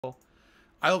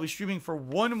I will be streaming for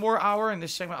 1 more hour in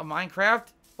this segment of Minecraft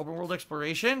open world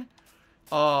exploration.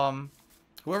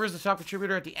 Whoever's the top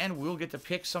contributor at the end will get to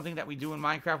pick something that we do in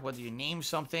Minecraft, whether you name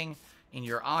something in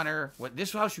your honor.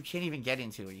 This house you can't even get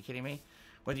into. Are you kidding me?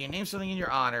 Whether you name something in your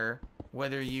honor,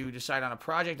 whether you decide on a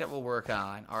project that we'll work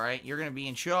on, all right? You're going to be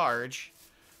in charge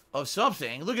of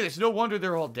something. Look at this. No wonder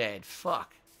they're all dead.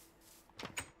 Fuck.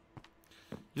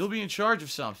 You'll be in charge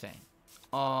of something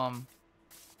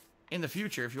in the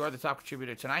future if you are the top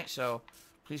contributor tonight. So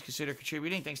please consider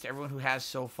contributing. Thanks to everyone who has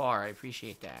so far. I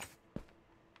appreciate that.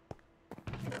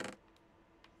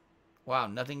 Wow,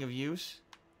 nothing of use?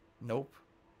 Nope.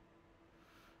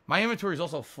 My inventory is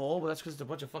also full, but that's because it's a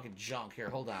bunch of fucking junk. Here,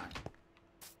 hold on.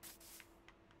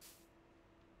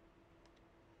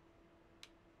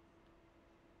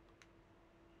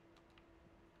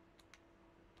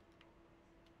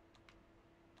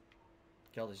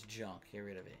 Get all this junk. Get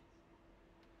rid of it.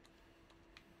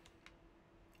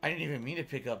 I didn't even mean to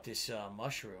pick up this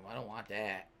mushroom. I don't want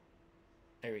that.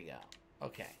 There we go.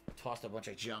 Okay. Tossed a bunch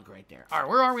of junk right there. All right,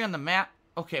 where are we on the map?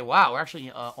 Okay, wow. We're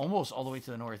actually almost all the way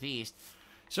to the northeast.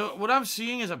 So what I'm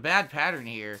seeing is a bad pattern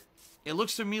here. It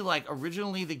looks to me like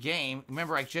originally the game...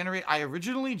 Remember, I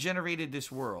originally generated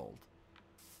this world.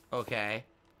 Okay.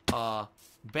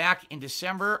 Back in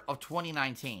December of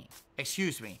 2019.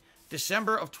 Excuse me.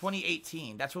 December of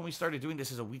 2018. That's when we started doing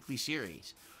this as a weekly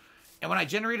series. And when I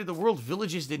generated the world,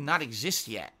 villages did not exist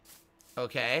yet.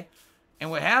 Okay? And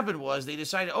what happened was they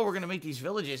decided, oh, we're going to make these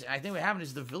villages. And I think what happened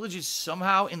is the villages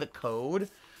somehow in the code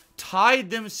tied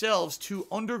themselves to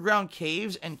underground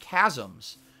caves and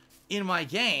chasms in my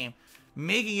game,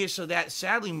 making it so that,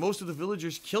 sadly, most of the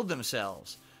villagers killed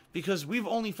themselves. Because we've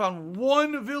only found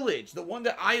one village, the one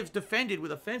that I have defended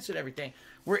with a fence and everything,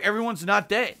 where everyone's not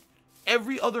dead.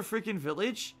 Every other freaking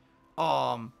village,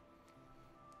 actually,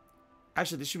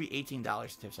 this should be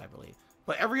 $18 tips, I believe.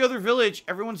 But every other village,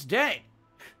 everyone's dead.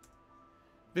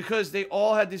 Because they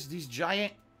all had these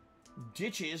giant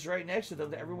ditches right next to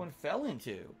them that everyone fell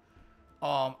into.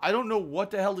 I don't know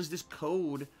what the hell is this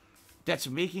code that's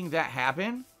making that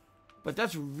happen, but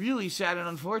that's really sad and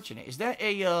unfortunate. Is that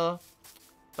a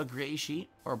gray sheet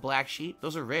or a black sheet?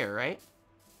 Those are rare, right?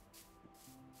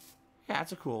 Yeah,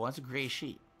 that's a cool one. That's a gray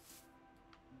sheet.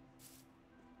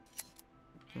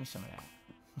 Give me some of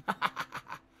that.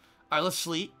 Alright, let's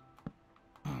sleep.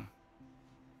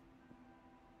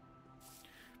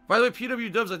 By the way,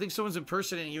 PW Dubs, I think someone's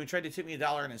impersonating you and tried to tip me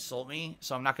 $1 and insult me,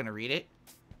 so I'm not going to read it.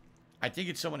 I think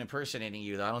it's someone impersonating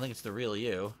you, though. I don't think it's the real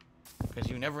you. Because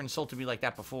you never insulted me like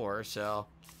that before, so...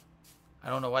 I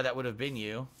don't know why that would have been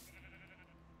you.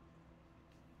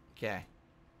 Okay.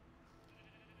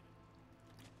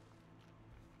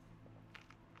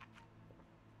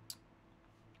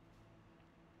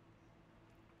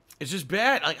 It's just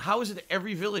bad. Like, how is it that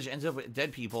every village ends up with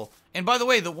dead people? And by the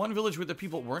way, the one village where the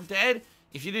people weren't dead,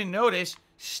 if you didn't notice,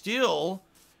 still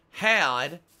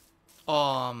had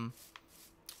an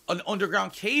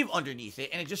underground cave underneath it.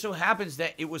 And it just so happens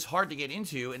that it was hard to get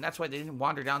into, and that's why they didn't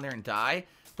wander down there and die.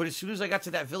 But as soon as I got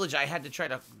to that village, I had to try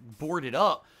to board it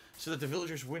up so that the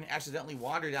villagers wouldn't accidentally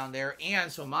wander down there,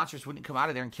 and so monsters wouldn't come out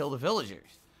of there and kill the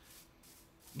villagers.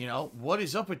 You know, what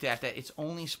is up with that? That it's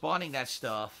only spawning that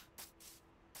stuff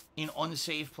in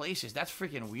unsafe places. That's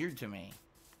freaking weird to me.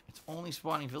 It's only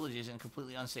spawning villages in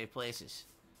completely unsafe places.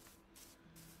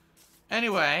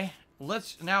 Anyway,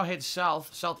 let's now head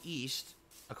southeast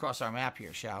across our map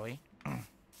here, shall we?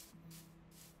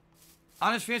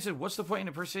 Honest Fan said, what's the point in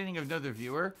impersonating another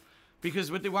viewer?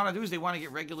 Because what they want to do is they want to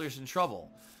get regulars in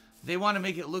trouble. They want to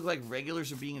make it look like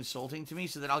regulars are being insulting to me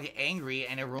so that I'll get angry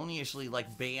and erroneously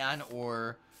like ban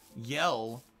or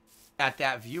yell at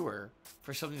that viewer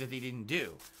for something that they didn't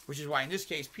do. Which is why in this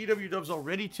case, PW Dubs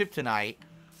already tipped tonight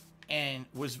and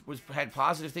had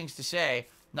positive things to say.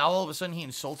 Now all of a sudden he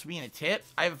insults me in a tip.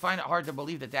 I find it hard to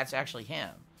believe that that's actually him.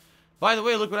 By the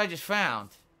way, look what I just found.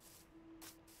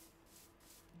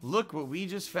 Look what we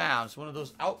just found. It's one of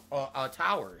those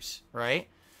towers, right?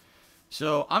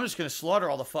 So I'm just going to slaughter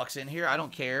all the fucks in here. I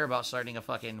don't care about starting a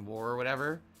fucking war or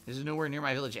whatever. This is nowhere near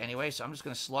my village anyway, so I'm just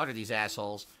going to slaughter these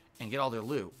assholes and get all their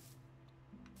loot.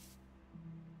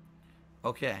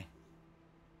 Okay.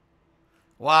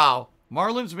 Wow.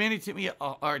 Marlon's Manny tipped me,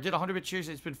 or did 100-bit cheers.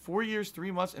 It's been 4 years, 3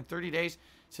 months, and 30 days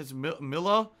since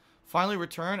Milla finally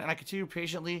returned, and I continue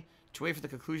patiently to wait for the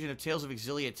conclusion of Tales of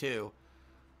Exilia 2.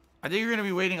 I think you're going to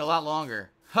be waiting a lot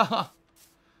longer. Haha.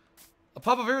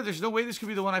 Papa Vera, there's no way this could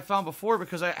be the one I found before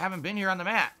because I haven't been here on the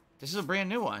map. This is a brand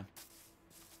new one.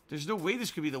 There's no way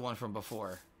this could be the one from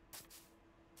before.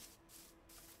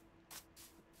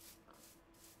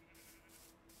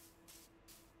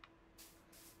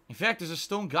 In fact, there's a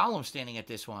stone golem standing at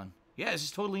this one. Yeah, this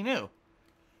is totally new.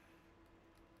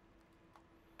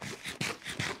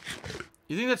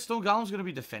 You think that stone golem's going to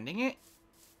be defending it?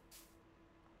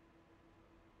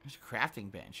 There's a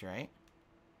crafting bench, right?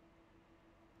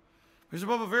 There's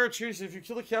above a very cheers. If you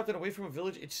kill the captain away from a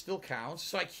village, it still counts.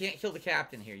 So I can't kill the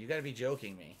captain here. You got to be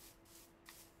joking me.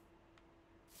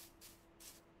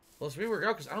 Well, let's rework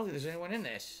out because I don't think there's anyone in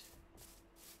this.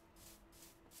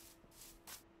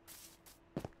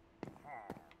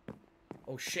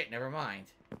 Oh shit, never mind.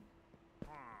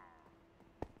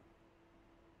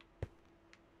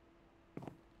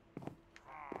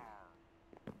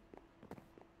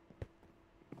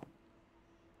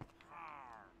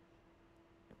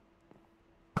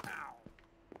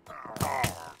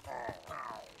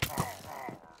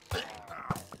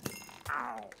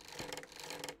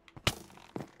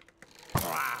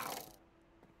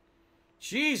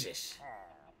 Jesus.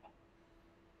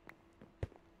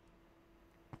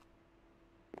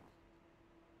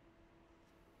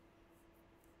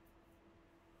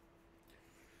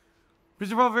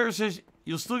 Mr. Bravera says,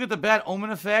 you'll still get the bad omen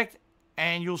effect,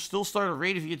 and you'll still start a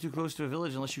raid if you get too close to a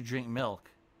village unless you drink milk.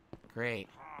 Great.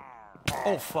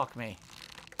 Oh, fuck me.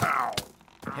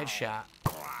 Headshot.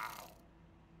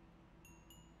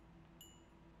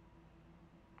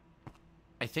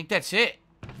 I think that's it.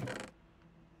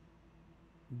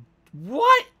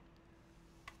 What?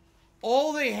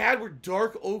 All they had were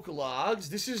dark oak logs?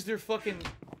 This is their fucking...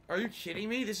 Are you kidding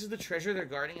me? This is the treasure they're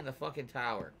guarding in the fucking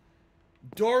tower.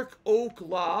 Dark oak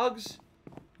logs?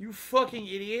 You fucking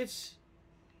idiots.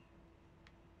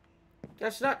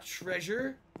 That's not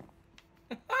treasure.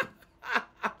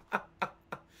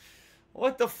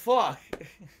 What the fuck?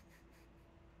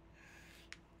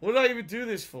 What did I even do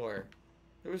this for?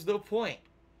 There was no point.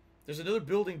 There's another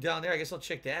building down there. I guess I'll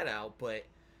check that out, but...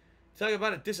 Talk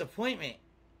about a disappointment.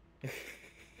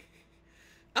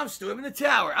 I'm storming the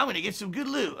tower. I'm gonna get some good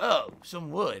loot. Oh,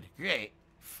 some wood. Great.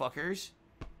 Fuckers.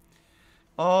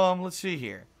 Let's see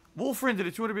here. Wolfriend did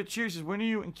a 200-bit cheers. Says, when are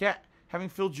you and Cat having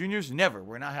Phil Juniors? Never.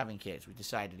 We're not having kids. We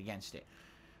decided against it.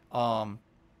 CM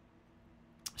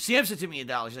said to me $1.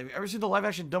 Have you ever seen the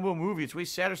live-action Dumbo movie? It's way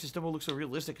sadder since Dumbo looks so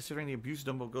realistic considering the abuse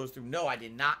Dumbo goes through. No, I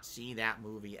did not see that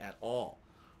movie at all.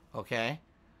 Okay?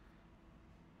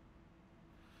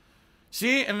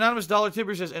 See, an anonymous dollar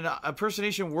tipper says an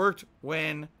impersonation worked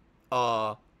when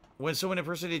someone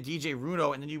impersonated DJ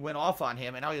Runo and then you went off on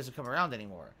him and now he doesn't come around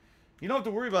anymore. You don't have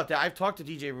to worry about that. I've talked to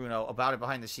DJ Runo about it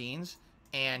behind the scenes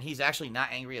and he's actually not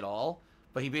angry at all.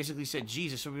 But he basically said,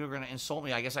 Jesus, some people are going to insult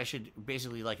me. I guess I should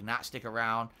basically like not stick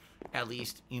around, at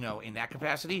least, you know, in that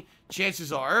capacity.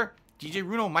 Chances are DJ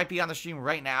Runo might be on the stream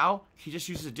right now. He just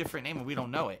uses a different name and we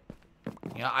don't know it.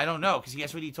 You know, I don't know because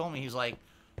guess what he told me? He's like,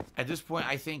 at this point,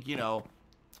 I think, you know,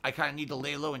 I kind of need to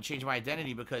lay low and change my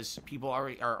identity because people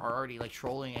are already like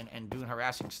trolling and doing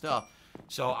harassing stuff.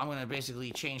 So I'm going to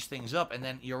basically change things up. And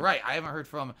then you're right. I haven't heard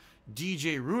from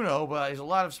DJ Runo, but there's a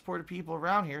lot of supportive people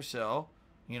around here. So,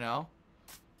 you know,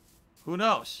 who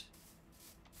knows?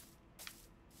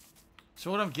 So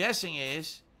what I'm guessing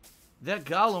is that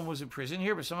Gollum was in prison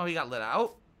here, but somehow he got let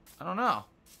out. I don't know.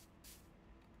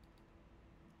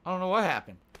 I don't know what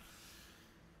happened.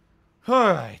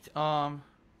 All right.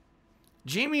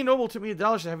 Jamie Noble took me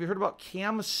 $1. Have you heard about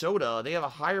Cam Soda? They have a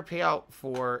higher payout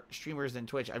for streamers than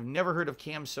Twitch. I've never heard of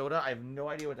Cam Soda. I have no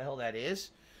idea what the hell that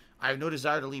is. I have no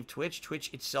desire to leave Twitch.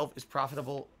 Twitch itself is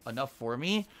profitable enough for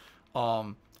me.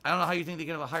 I don't know how you think they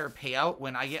can have a higher payout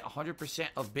when I get 100%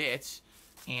 of bits.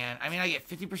 And, I mean, I get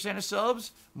 50% of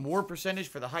subs. More percentage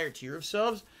for the higher tier of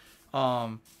subs.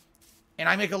 And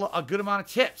I make a good amount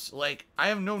of tips. Like, I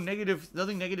have nothing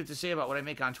negative to say about what I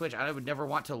make on Twitch. I would never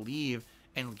want to leave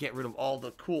and get rid of all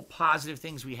the cool, positive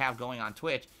things we have going on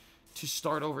Twitch to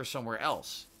start over somewhere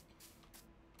else.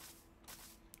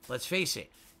 Let's face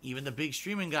it. Even the big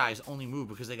streaming guys only move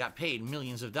because they got paid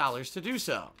millions of dollars to do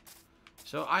so.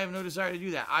 So I have no desire to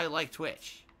do that. I like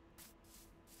Twitch.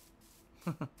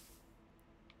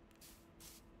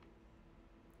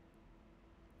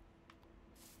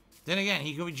 Then again,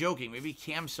 he could be joking. Maybe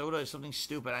Cam Soda is something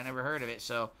stupid. I never heard of it.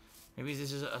 So maybe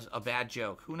this is a bad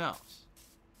joke. Who knows?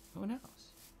 Who knows?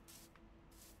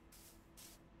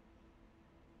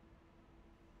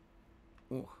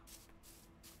 Ooh.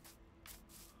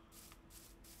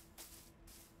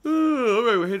 All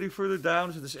right, we're heading further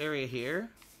down to this area here.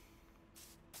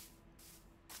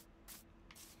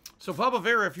 So, Papa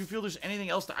Vera, if you feel there's anything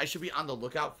else that I should be on the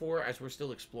lookout for as we're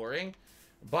still exploring,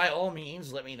 by all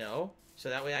means, let me know. So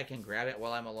that way I can grab it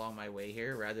while I'm along my way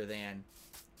here, rather than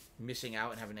missing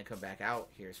out and having to come back out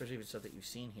here, especially if it's stuff that you've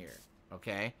seen here.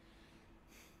 Okay?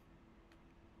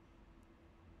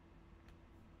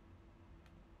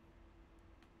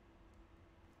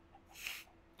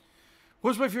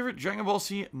 What's my favorite Dragon Ball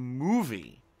Z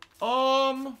movie?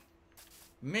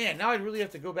 Man, now I'd really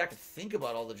have to go back and think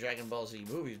about all the Dragon Ball Z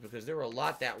movies because there were a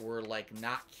lot that were, like,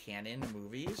 not canon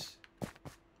movies.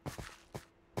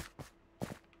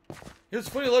 It's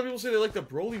funny, a lot of people say they like the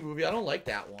Broly movie. I don't like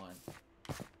that one.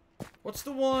 What's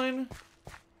the one?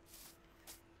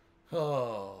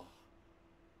 Oh.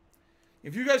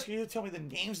 If you guys can either tell me the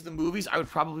names of the movies, I would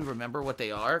probably remember what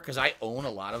they are because I own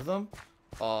a lot of them.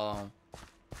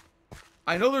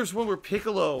 I know there's one where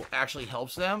Piccolo actually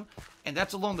helps them, and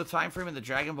that's along the time frame in the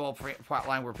Dragon Ball plot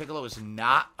line where Piccolo is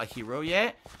not a hero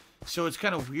yet. So it's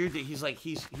kind of weird that he's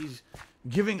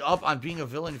giving up on being a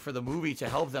villain for the movie to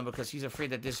help them because he's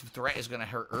afraid that this threat is going to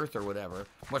hurt Earth or whatever.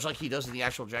 Much like he does in the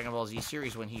actual Dragon Ball Z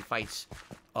series when he fights,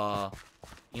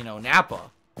 you know,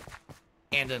 Nappa.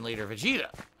 And then later Vegeta.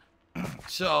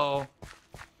 So,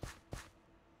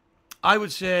 I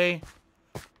would say,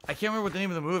 I can't remember what the name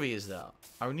of the movie is though.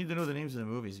 I would need to know the names of the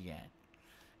movies again.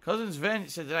 Cousins Ven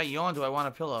said, did I yawn? Do I want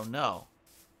a pillow? No.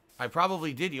 I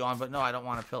probably did yawn, but no, I don't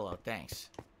want a pillow. Thanks.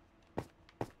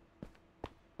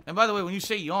 And by the way, when you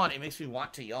say yawn, it makes me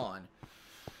want to yawn.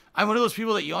 I'm one of those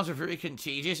people that yawns are very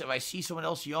contagious. If I see someone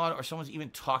else yawn or someone's even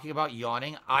talking about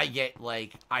yawning, I get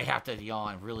like, I have to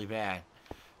yawn really bad.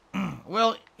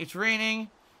 Well, it's raining.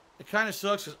 It kind of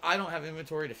sucks because I don't have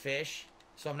inventory to fish,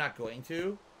 so I'm not going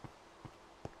to.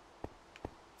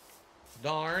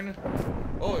 Darn.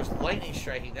 Oh, there's lightning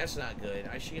striking. That's not good.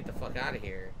 I should get the fuck out of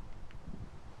here.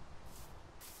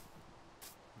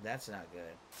 That's not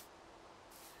good.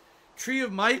 Tree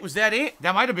of Might, was that it?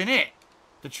 That might have been it.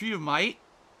 The Tree of Might?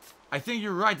 I think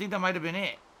you're right. I think that might have been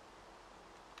it.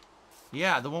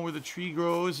 Yeah, the one where the tree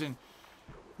grows and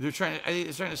they're trying to, I think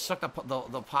it's trying to suck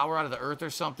the power out of the earth or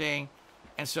something.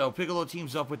 And so Piccolo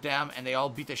teams up with them and they all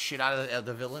beat the shit out of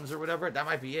the villains or whatever. That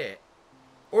might be it.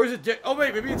 Or is it... Oh,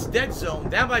 wait. Maybe it's Dead Zone.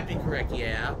 That might be correct.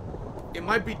 Yeah. It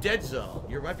might be Dead Zone.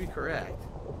 You might be correct.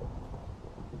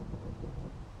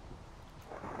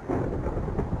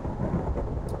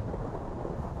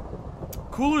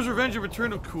 Cooler's Revenge and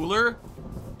Return of Cooler.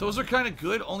 Those are kind of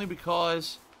good only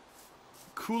because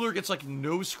Cooler gets like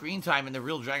no screen time in the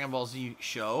real Dragon Ball Z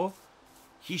show.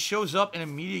 He shows up and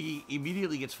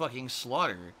immediately gets fucking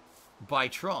slaughtered by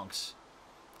Trunks.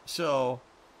 So...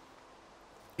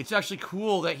 it's actually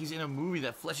cool that he's in a movie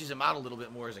that fleshes him out a little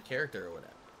bit more as a character or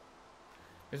whatever.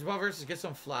 There's about versus get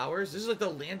some flowers. This is like the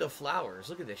land of flowers.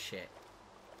 Look at this shit.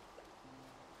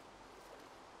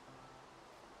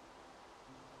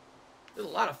 There's a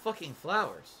lot of fucking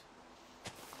flowers.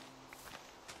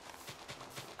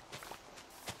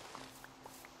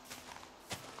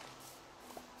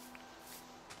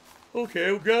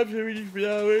 Okay, we'll grab some of these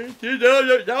flowers.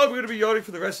 Now I'm going to be yawning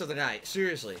for the rest of the night.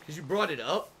 Seriously. Because you brought it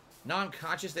up. Now I'm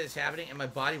conscious that it's happening, and my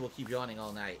body will keep yawning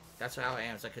all night. That's how I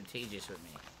am. It's like contagious with me.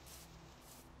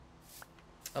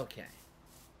 Okay.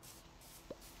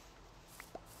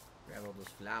 Grab all those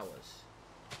flowers.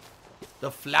 The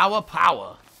flower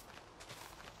power.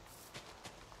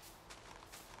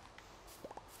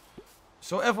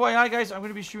 So FYI, guys, I'm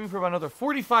going to be streaming for about another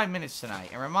 45 minutes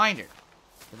tonight. And reminder,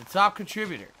 that the top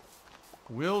contributor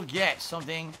will get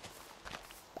something...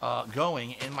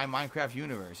 going in my Minecraft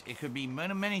universe. It could be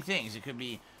many, many things. It could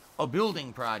be a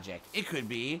building project. It could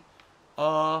be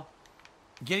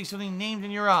getting something named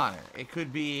in your honor. It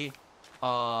could be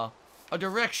a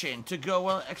direction to go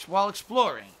while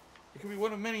exploring. It could be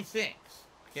one of many things.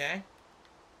 Okay?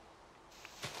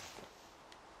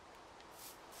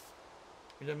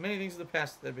 We've done many things in the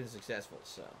past that have been successful,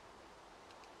 so.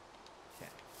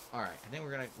 Okay. Alright, I think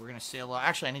we're gonna sail off.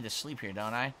 Actually, I need to sleep here,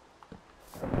 don't I?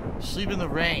 Sleep in the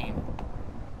rain.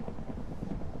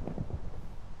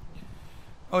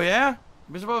 Oh, yeah?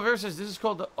 Mr. Bolivar says this is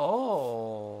called the...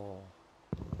 Oh.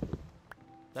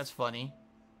 That's funny.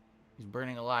 He's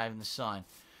burning alive in the sun.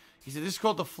 He said this is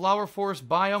called the Flower Forest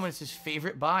biome, and it's his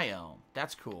favorite biome.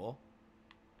 That's cool.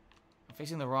 I'm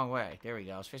facing the wrong way. There we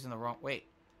go. I was facing the wrong... Wait.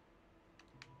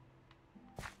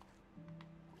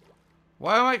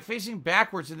 Why am I facing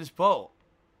backwards in this boat?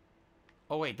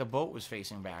 Oh, wait, the boat was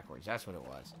facing backwards. That's what it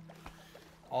was.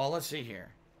 Oh, let's see here.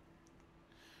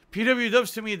 PW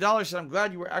Dubs to me $1 said, I'm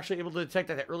glad you were actually able to detect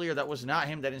that earlier. That was not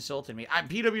him that insulted me.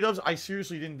 PW Dubs, I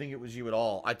seriously didn't think it was you at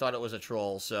all. I thought it was a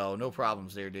troll, so no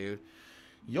problems there, dude.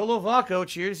 YOLO Vaco,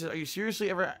 cheers. Are you seriously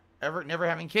ever never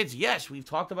having kids? Yes, we've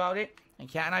talked about it, and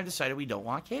Kat and I decided we don't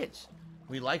want kids.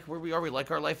 We like where we are. We like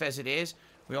our life as it is.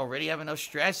 We already have enough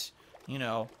stress. You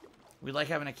know, we like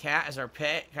having a cat as our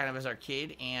pet, kind of as our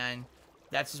kid, and...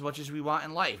 that's as much as we want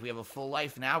in life. We have a full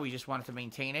life now. We just want to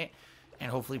maintain it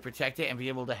and hopefully protect it and be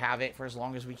able to have it for as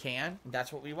long as we can.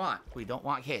 That's what we want. We don't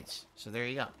want kids. So there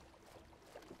you go.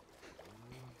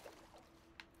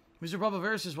 Mr.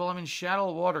 Bubba says, well, I'm in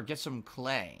shallow water. Get some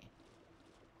clay.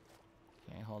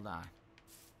 Okay, hold on.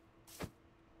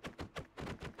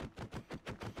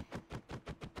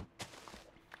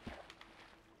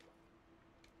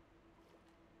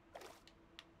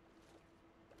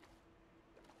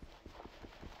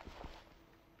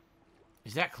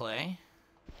 Is that clay?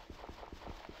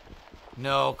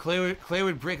 No, clay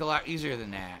would break a lot easier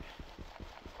than that.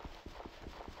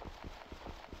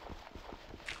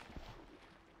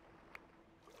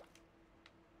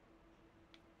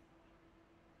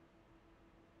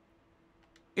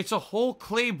 It's a whole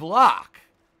clay block.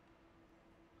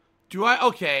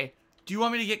 Okay. Do you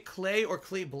want me to get clay or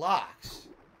clay blocks?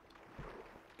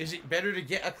 Is it better to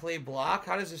get a clay block?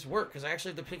 How does this work? Because I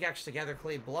actually have to pickaxe together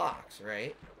clay blocks,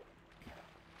 right?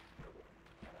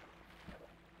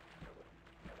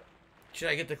 Should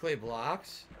I get the clay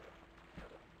blocks?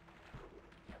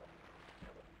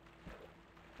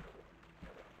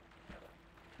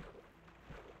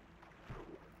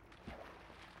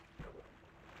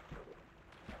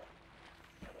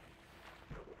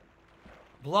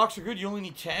 Blocks are good. You only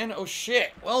need 10? Oh,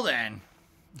 shit. Well, then.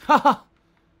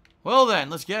 Well, then.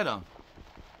 Let's get them.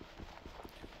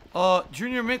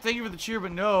 Junior Mint, thank you for the cheer,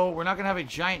 but no, we're not going to have a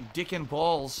giant dick and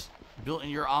balls built in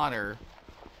your honor.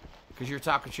 Because you're a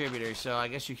top contributor, so I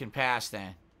guess you can pass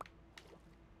then.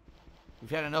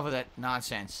 We've had enough of that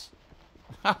nonsense.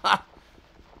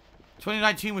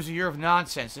 2019 was a year of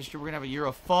nonsense. This year we're going to have a year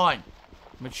of fun.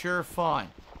 Mature fun.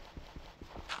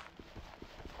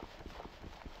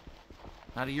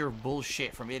 Not a year of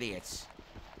bullshit from idiots.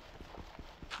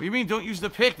 What do you mean don't use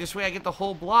the pick? This way I get the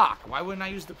whole block. Why wouldn't I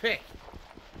use the pick?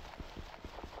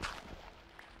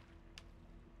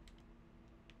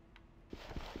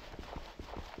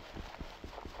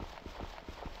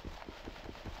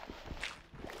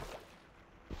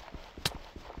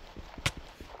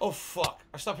 Oh, fuck.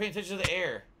 I stopped paying attention to the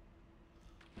air.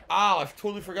 Ow, I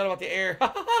totally forgot about the air.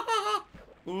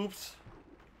 Oops.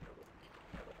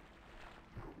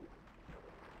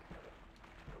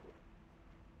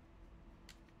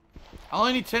 I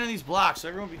only need 10 of these blocks, so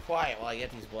everyone be quiet while I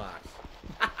get these blocks.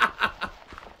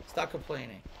 Stop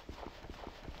complaining.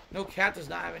 No cat does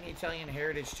not have any Italian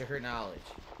heritage to her knowledge.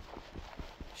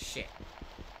 Shit.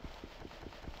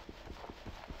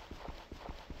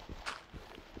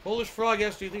 Polish Frog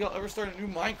asks, do you think I'll ever start a new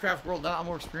Minecraft world now that I'm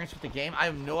more experienced with the game? I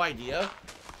have no idea.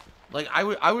 Like,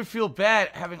 I would feel bad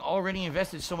having already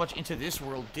invested so much into this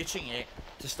world, ditching it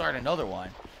to start another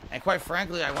one. And quite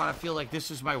frankly, I want to feel like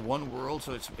this is my one world,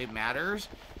 so it matters.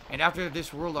 And after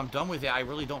this world, I'm done with it. I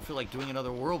really don't feel like doing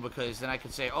another world, because then I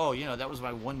could say, oh, you know, that was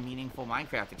my one meaningful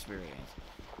Minecraft experience.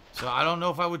 So I don't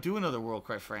know if I would do another world,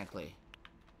 quite frankly.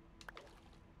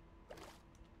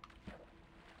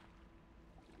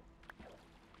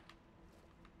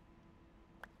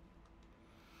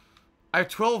 I have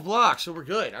 12 blocks, so we're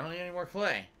good. I don't need any more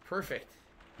clay. Perfect.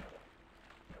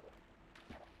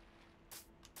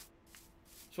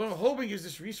 So what I'm hoping is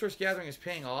this resource gathering is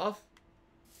paying off.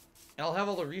 And I'll have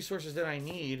all the resources that I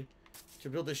need to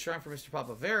build this shrine for Mr.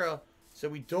 Papavera, so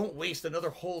we don't waste another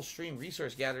whole stream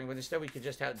resource gathering, but instead we could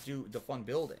just have to do the fun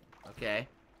building. Okay?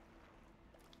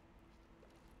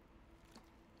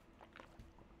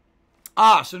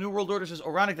 Ah, so New World Order says,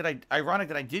 ironic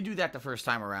that I did do that the first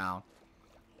time around.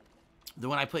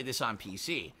 When I played this on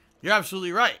PC. You're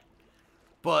absolutely right.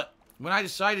 But when I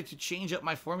decided to change up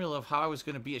my formula of how I was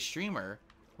going to be a streamer,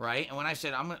 right? And when I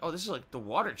said, oh, this is like the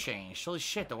water changed. Holy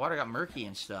shit, the water got murky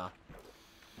and stuff.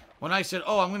 When I said,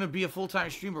 oh, I'm going to be a full-time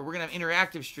streamer, we're going to have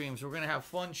interactive streams, we're going to have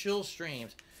fun, chill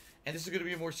streams, and this is going to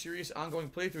be a more serious, ongoing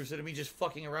playthrough instead of me just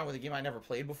fucking around with a game I never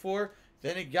played before,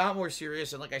 then it got more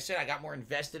serious, and like I said, I got more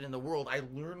invested in the world. I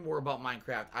learned more about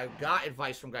Minecraft. I got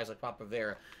advice from guys like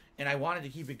Papavera. And I wanted to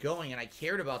keep it going, and I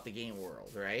cared about the game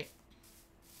world, right?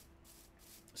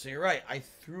 So you're right. I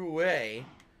threw away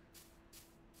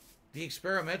the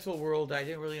experimental world I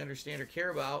didn't really understand or care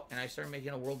about, and I started making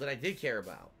a world that I did care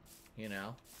about, you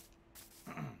know?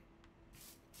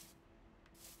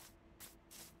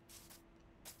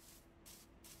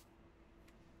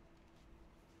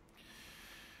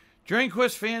 Dragon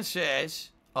Quest fan says,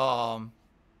 my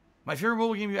favorite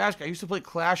mobile game you ask, I used to play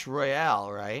Clash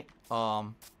Royale, right?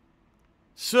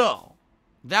 So,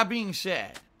 that being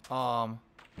said, I've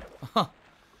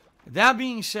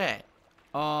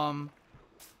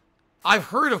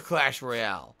heard of Clash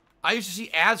Royale. I used to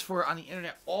see ads for it on the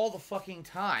internet all the fucking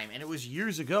time, and it was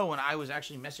years ago when I was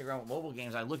actually messing around with mobile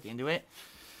games. I looked into it.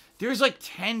 There's like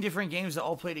 10 different games that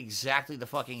all played exactly the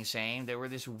fucking same. They were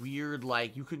this weird,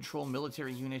 like, you control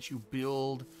military units, you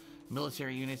build,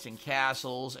 military units and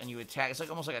castles, and you attack. It's like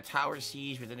almost like a tower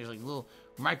siege, but then there's like little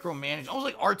micromanage, almost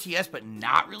like RTS, but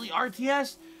not really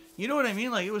RTS. You know what I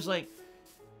mean? Like, it was like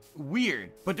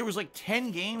weird, but there was like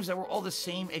 10 games that were all the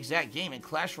same exact game, and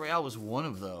Clash Royale was one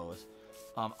of those.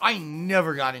 I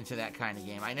never got into that kind of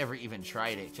game. I never even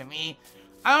tried it. To me,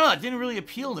 I don't know, it didn't really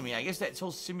appeal to me. I guess that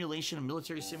whole simulation and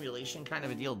military simulation kind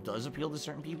of a deal does appeal to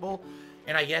certain people.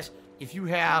 And I guess if you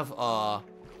have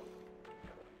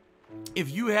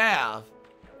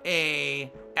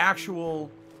a actual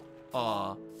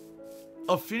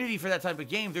affinity for that type of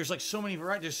game, there's like so many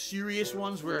varieties. There's serious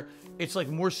ones where it's like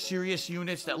more serious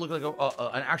units that look like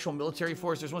an actual military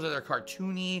force. There's ones that are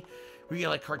cartoony, where you get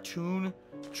like cartoon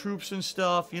troops and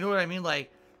stuff. You know what I mean?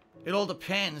 Like, it all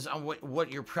depends on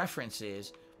what your preference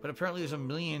is. But apparently there's a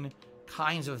million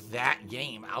kinds of that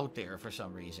game out there for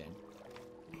some reason.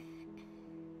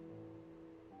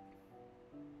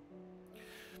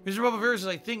 Mr. Bubba says,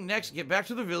 I think next, get back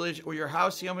to the village or your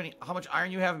house, see how much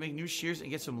iron you have, and make new shears and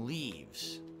get some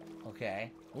leaves.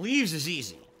 Okay. Leaves is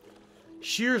easy.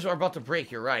 Shears are about to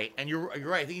break, you're right. And you're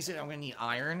right, I think he said I'm going to need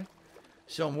iron.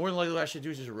 So more than likely what I should do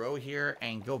is just row here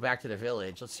and go back to the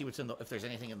village. Let's see what's in the, if there's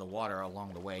anything in the water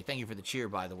along the way. Thank you for the cheer,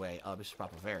 by the way, Mr.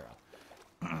 Papavera.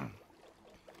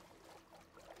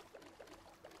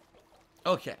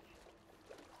 Okay.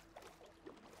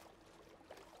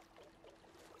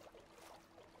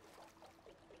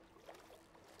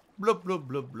 Blub, blub,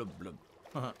 blub, blub,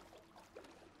 blub.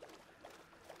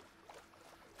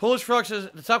 Polish Frog says,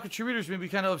 the top contributors may be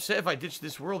kind of upset if I ditch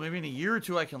this world. Maybe in a year or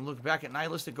two I can look back at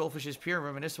Nihilistic Goldfish's Pier and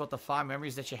reminisce about the fond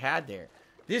memories that you had there.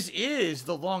 This is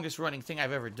the longest running thing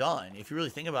I've ever done. If you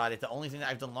really think about it, the only thing that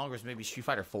I've done longer is maybe Street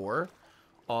Fighter 4.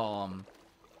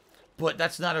 But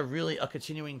that's not really a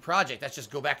continuing project. That's just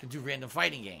go back and do random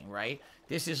fighting game, right?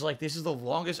 This is the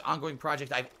longest ongoing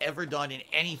project I've ever done in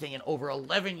anything in over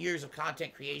 11 years of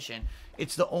content creation.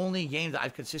 It's the only game that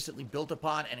I've consistently built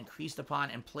upon and increased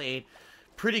upon and played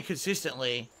pretty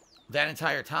consistently that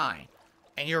entire time.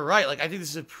 And you're right, like, I think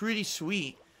this is pretty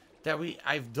sweet that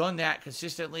I've done that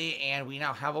consistently, and we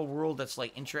now have a world that's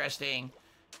like interesting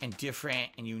and different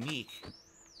and unique,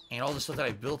 and all the stuff that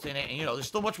I built in it. And you know, there's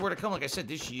still much more to come. Like I said,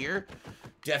 this year,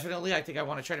 definitely, I think I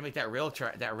want to try to make that rail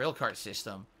cart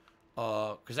system,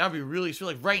 because that would be really sweet.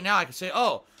 Like right now, I could say,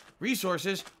 oh,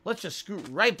 resources, let's just scoot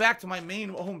right back to my main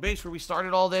home base where we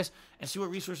started all this, and see what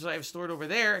resources I have stored over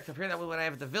there, and compare that with what I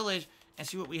have at the village, and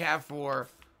see what we have for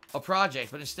a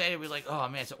project. But instead, we're like, oh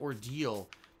man, it's an ordeal.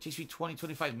 It takes me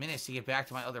 20-25 minutes to get back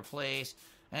to my other place,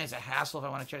 and it's a hassle if I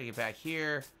want to try to get back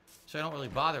here, so I don't really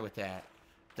bother with that.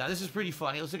 Now, this is pretty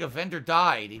funny. It looks like a vendor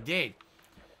died. He did.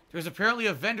 There was apparently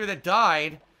a vendor that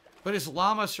died, but his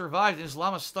llama survived, and his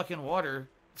llama's stuck in water.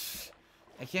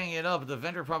 I can't get up, but the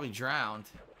vendor probably drowned.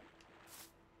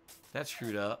 That's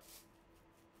screwed up.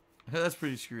 That's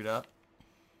pretty screwed up.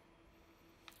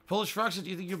 Polish Frog said,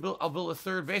 do you think I'll build a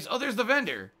third base? Oh, there's the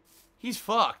vendor. He's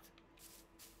fucked.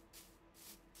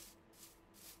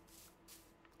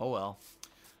 Oh, well.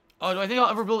 Oh, do I think I'll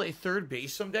ever build a third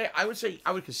base someday? I would say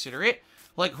I would consider it.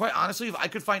 Like, quite honestly, if I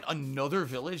could find another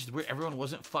village where everyone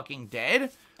wasn't fucking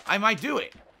dead, I might do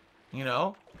it. You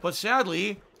know? But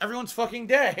sadly, everyone's fucking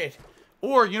dead.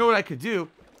 Or, you know what I could do?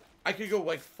 I could go,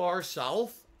 like, far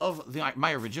south of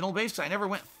my original base, because I never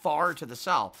went far to the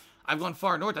south. I've gone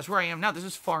far north. That's where I am now. This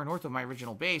is far north of my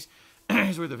original base.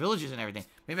 This is where the village is and everything.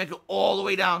 Maybe I'd go all the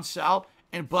way down south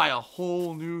and buy a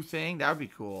whole new thing. That would be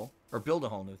cool. Or build a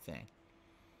whole new thing.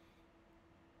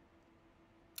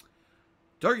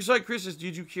 Dark Side Chris says,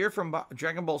 did you hear from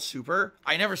Dragon Ball Super?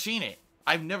 I never seen it.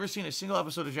 I've never seen a single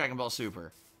episode of Dragon Ball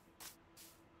Super.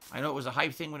 I know it was a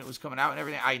hype thing when it was coming out and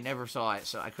everything. I never saw it,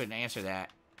 so I couldn't answer that.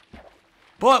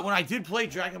 But when I did play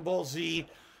Dragon Ball Z,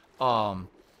 what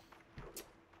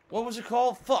was it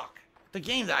called? Fuck. The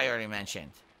game that I already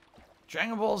mentioned.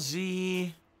 Dragon Ball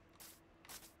Z.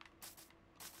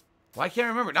 Well, I can't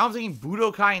remember. Now I'm thinking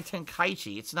Budokai and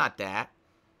Tenkaichi. It's not that.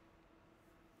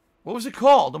 What was it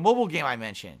called? The mobile game I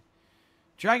mentioned.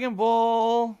 Dragon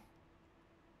Ball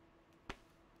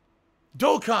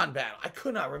Dokkan Battle. I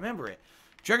could not remember it.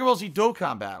 Dragon Ball Z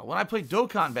Dokkan Battle. When I played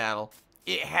Dokkan Battle,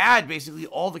 it had basically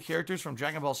all the characters from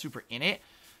Dragon Ball Super in it.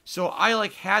 So I,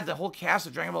 like, had the whole cast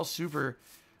of Dragon Ball Super,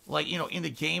 like, you know, in the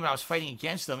game. I was fighting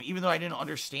against them, even though I didn't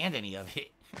understand any of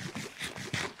it.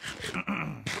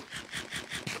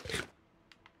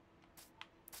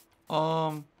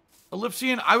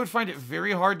 Ellipsian, I would find it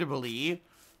very hard to believe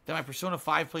that my Persona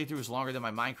 5 playthrough is longer than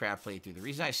my Minecraft playthrough. The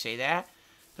reason I say that,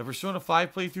 the Persona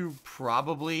 5 playthrough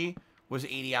probably was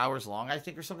 80 hours long, I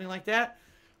think, or something like that.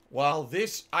 While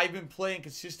this, I've been playing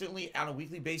consistently on a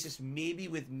weekly basis, maybe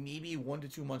with 1 to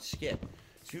 2 months skip.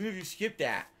 So even if you skip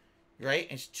that, right,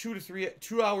 and it's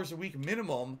 2 hours a week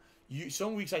minimum.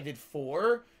 Some weeks I did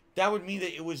 4. That would mean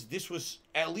that this was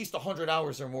at least 100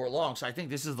 hours or more long. So I think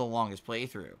this is the longest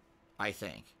playthrough. I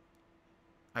think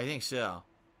so.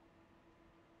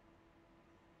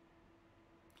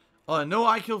 No,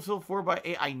 I killed Phil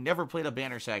 4x8. I never played a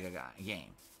Banner Saga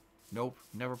game. Nope,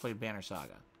 never played Banner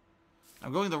Saga.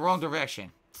 I'm going the wrong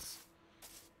direction.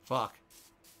 Fuck.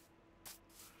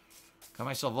 Got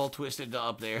myself all twisted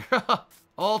up there.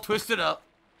 All twisted up.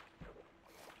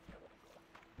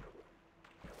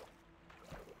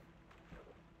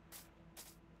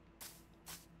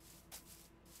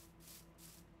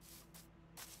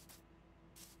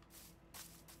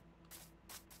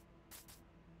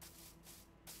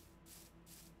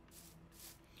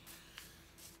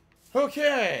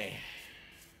 Okay.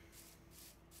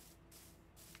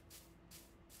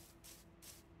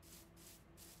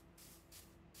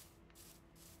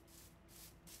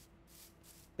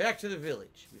 Back to the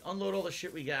village. We unload all the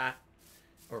shit we got.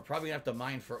 Or we're probably going to have to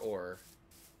mine for ore.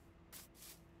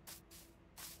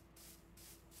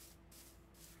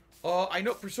 I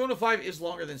know Persona 5 is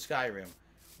longer than Skyrim.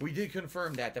 We did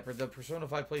confirm that the Persona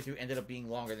 5 playthrough ended up being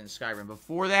longer than Skyrim.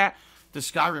 Before that, the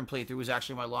Skyrim playthrough was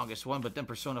actually my longest one, but then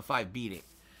Persona 5 beat it.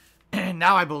 And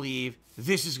now I believe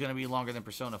this is going to be longer than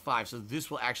Persona 5, so this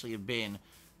will actually have been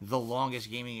the longest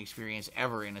gaming experience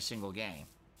ever in a single game.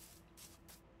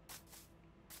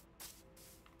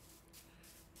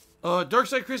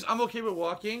 Darkside Chris, I'm okay with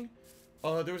walking.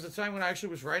 There was a time when I actually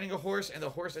was riding a horse, and the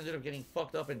horse ended up getting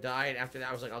fucked up and died. After that,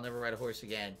 I was like, I'll never ride a horse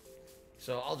again.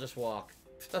 So I'll just walk.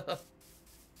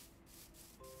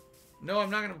 No, I'm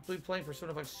not going to be playing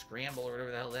Persona 5 Scramble or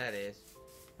whatever the hell that is.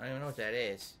 I don't even know what that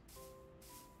is.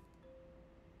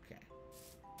 Okay.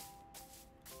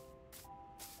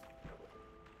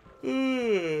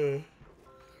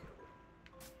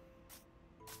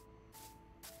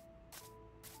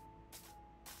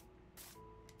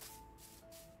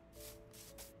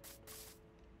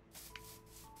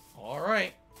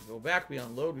 Alright. Go back, we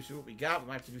unload, we see what we got. We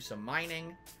might have to do some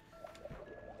mining.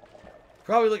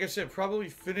 Probably, like I said, probably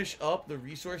finish up the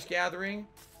resource gathering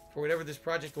for whatever this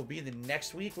project will be. The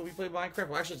next week when we play Minecraft.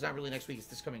 Well, actually, it's not really next week. It's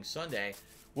this coming Sunday.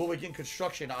 We'll begin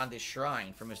construction on this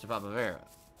shrine for Mr. Papavera.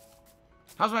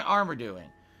 How's my armor doing?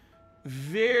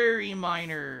 Very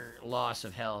minor loss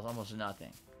of health. Almost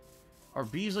nothing. Our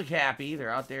bees look happy.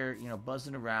 They're out there, you know,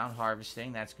 buzzing around,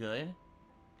 harvesting. That's good.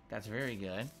 That's very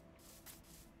good.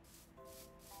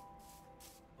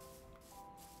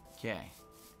 Okay.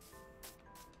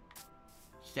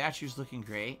 Statue's looking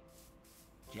great.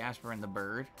 Jasper and the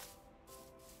bird.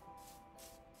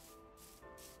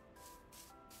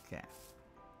 Okay.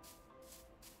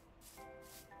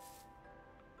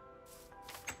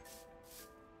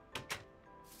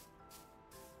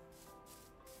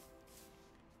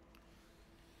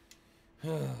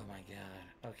 Oh my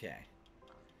god. Okay.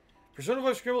 Persona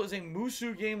 5 Scramble is a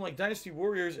Musou game like Dynasty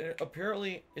Warriors and it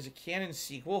apparently is a canon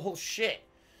sequel. Oh shit.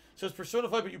 So it's Persona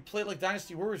 5, but you play it like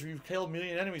Dynasty Warriors, where you kill a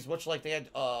million enemies, much like they had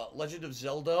Legend of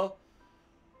Zelda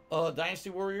Dynasty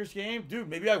Warriors game. Dude,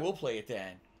 maybe I will play it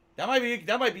then. That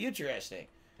might be interesting.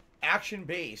 Action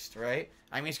based, right?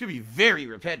 I mean, it's gonna be very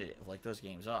repetitive, like those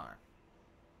games are.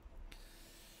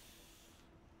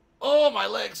 Oh, my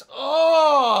legs!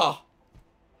 Oh!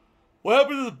 What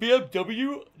happened to the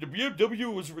BMW? The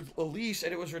BMW was released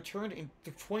and it was returned in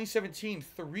 2017,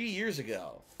 3 years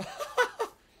ago.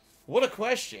 What a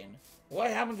question.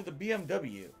 What happened to the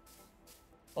BMW?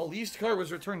 A leased car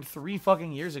was returned 3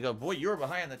 fucking years ago. Boy, you were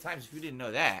behind on the times if you didn't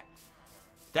know that.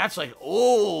 That's like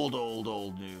old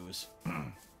news.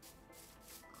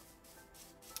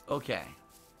 Okay.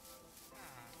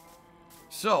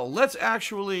 So, let's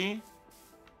actually...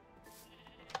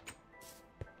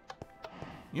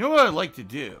 You know what I'd like to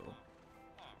do?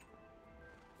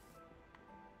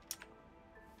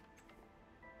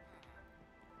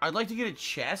 I'd like to get a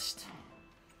chest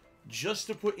just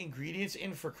to put ingredients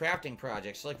in for crafting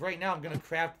projects. Like right now, I'm going to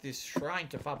craft this shrine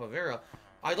to Papavera.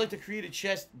 I'd like to create a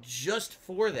chest just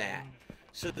for that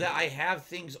so that I have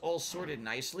things all sorted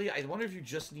nicely. I wonder if you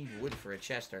just need wood for a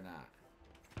chest or not.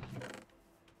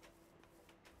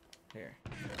 Here.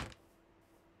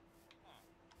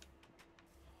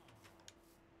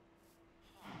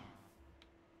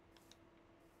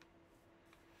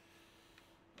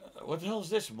 What the hell is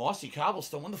this? Mossy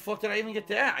cobblestone. When the fuck did I even get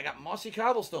that? I got mossy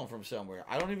cobblestone from somewhere.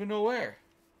 I don't even know where.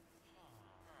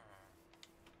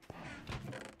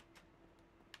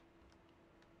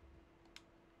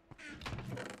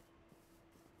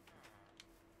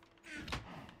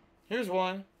 Here's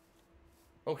one.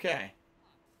 Okay.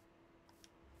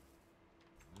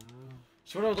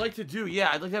 So what I would like to do, yeah,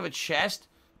 I'd like to have a chest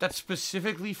that's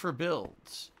specifically for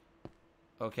builds.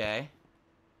 Okay.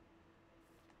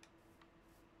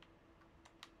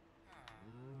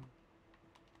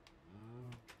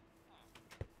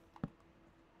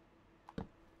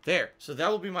 There. So that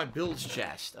will be my builds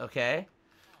chest, okay?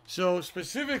 So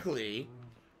specifically,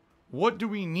 what do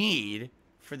we need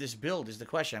for this build is the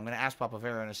question. I'm going to ask Papa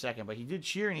Vera in a second, but he did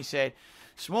cheer and he said,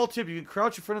 small tip, you can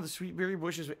crouch in front of the sweet berry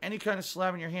bushes with any kind of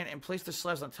slab in your hand and place the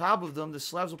slabs on top of them. The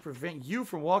slabs will prevent you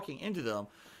from walking into them.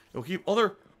 It will keep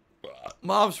other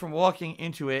mobs from walking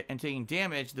into it and taking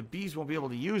damage. The bees won't be able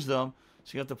to use them,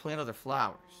 so you have to plant other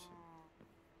flowers.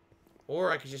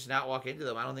 Or I could just not walk into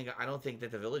them. I don't think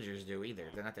that the villagers do either.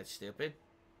 They're not that stupid.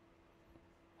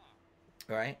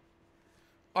 Alright.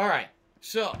 Alright.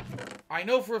 So, I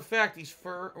know for a fact these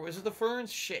was it the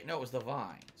ferns? Shit, no, it was the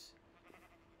vines.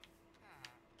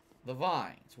 The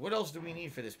vines. What else do we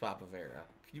need for this, Papa Vera?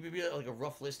 Can you give me like a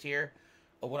rough list here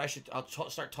of what I should... I'll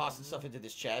start tossing stuff into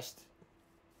this chest.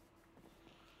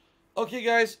 Okay,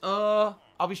 guys,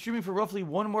 I'll be streaming for roughly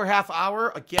one more half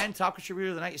hour. Again, top contributor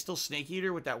of the night is still Snake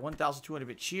Eater with that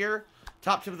 1,200-bit cheer.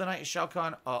 Top tip of the night is Shao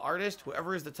Kahn Artist.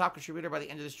 Whoever is the top contributor by the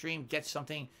end of the stream gets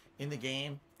something in the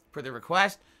game per their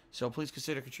request. So please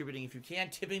consider contributing if you can.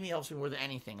 Tipping me helps me more than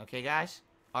anything, okay, guys?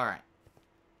 All right.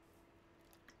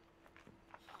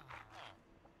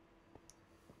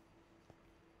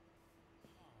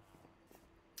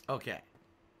 Okay.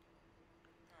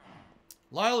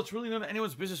 Lyle, it's really none of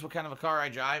anyone's business what kind of a car I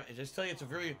drive. I just tell you, it's a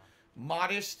very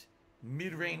modest,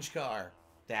 mid-range car.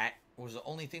 That was the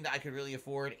only thing that I could really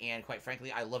afford, and quite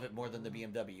frankly, I love it more than the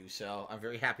BMW, so I'm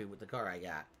very happy with the car I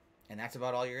got. And that's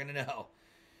about all you're going to know.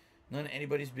 None of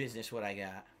anybody's business what I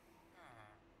got.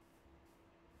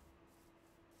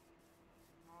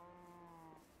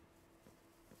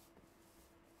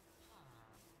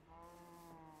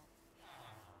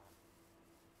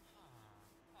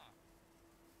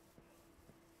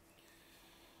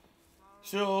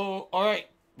 So, alright,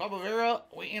 Papa Vera,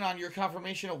 waiting on your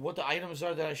confirmation of what the items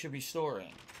are that I should be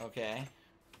storing, okay?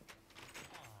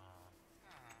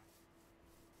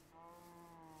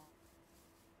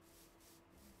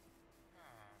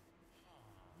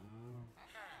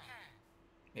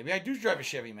 Maybe I do drive a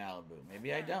Chevy Malibu.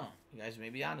 Maybe I don't. You guys may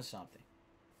be onto something.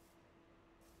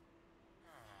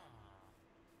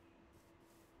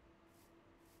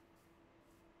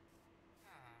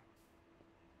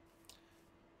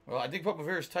 Well, I think Papa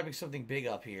Vera is typing something big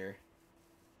up here.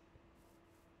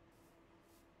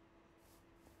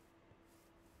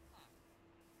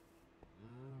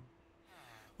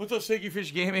 What's up, Snaky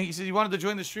Fish Gaming? He said he wanted to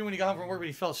join the stream when he got home from work, but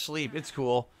he fell asleep. It's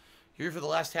cool. You're here for the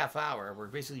last half hour. We're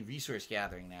basically resource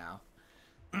gathering now.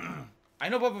 I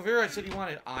know Papa Vera said he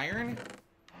wanted iron.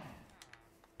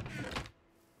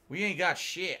 We ain't got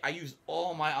shit. I used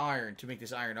all my iron to make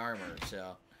this iron armor,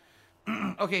 so.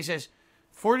 Okay, it says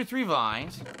 43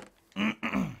 vines.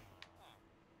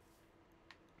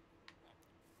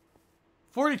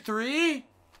 43?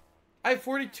 I have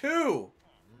 42.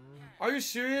 Are you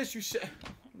serious? You said...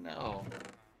 No.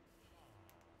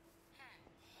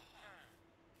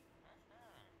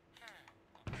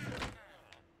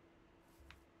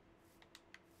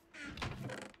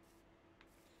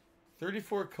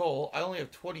 $34 coal. I only have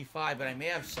 25, but I may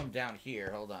have some down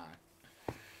here. Hold on.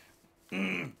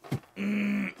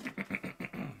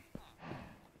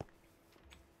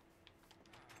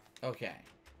 Okay.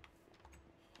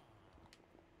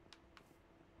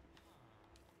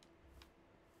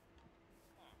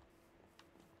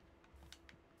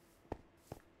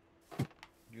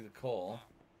 Do the coal.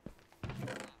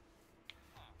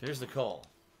 There's the coal.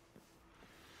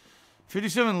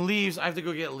 57 leaves. I have to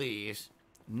go get leaves.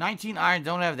 19 iron.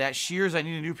 Don't have that. Shears. I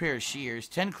need a new pair of shears.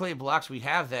 10 clay blocks. We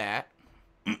have that.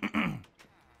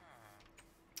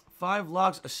 5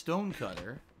 logs. A stone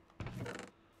cutter.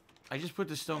 I just put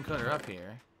the stone cutter up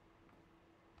here.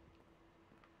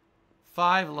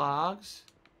 5 logs.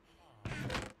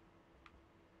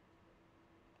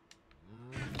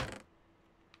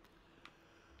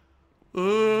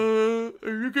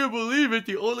 You can't believe it.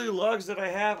 The only logs that I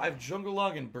have jungle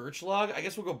log and birch log. I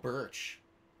guess we'll go birch.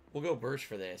 We'll go birch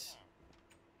for this.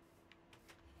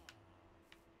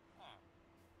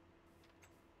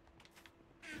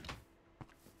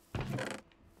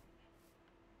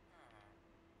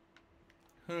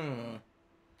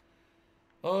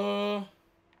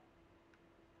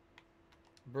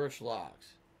 Birch logs.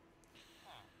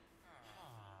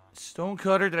 Stone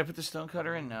cutter. Did I put the stone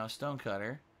cutter in? No, stone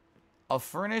cutter. A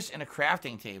furnace and a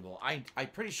crafting table. I'm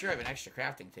pretty sure I have an extra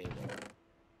crafting table.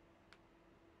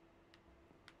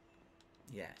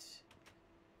 Yes.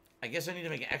 I guess I need to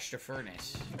make an extra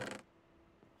furnace.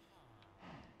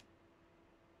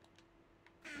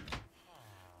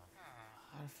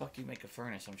 How the fuck do you make a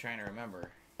furnace? I'm trying to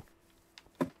remember.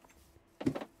 Let's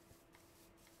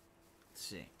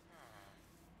see.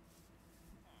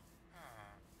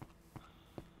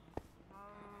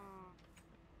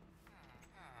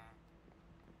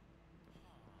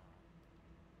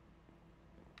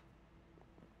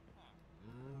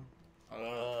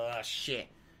 Shit.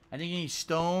 I think you need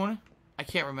stone. I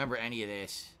can't remember any of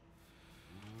this.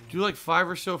 Do like 5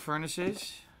 or so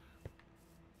furnaces.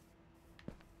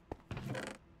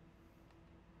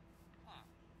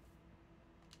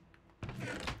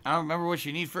 I don't remember what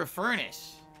you need for a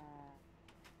furnace.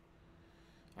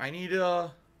 I need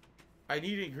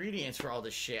ingredients for all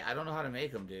this shit. I don't know how to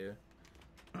make them, dude.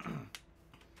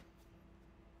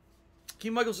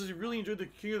 King Michael says he really enjoyed the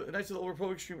Knights of the Old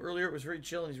Republic stream earlier. It was very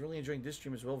chill, and he's really enjoying this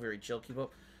stream as well. Very chill. Keep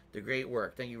up the great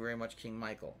work. Thank you very much, King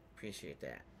Michael. Appreciate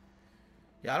that.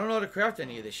 Yeah, I don't know how to craft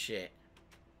any of this shit.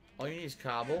 All you need is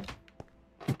cobble.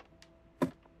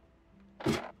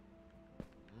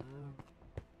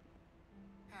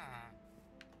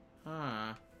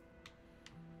 Huh.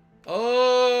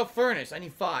 Oh, furnace. I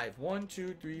need 5. 1,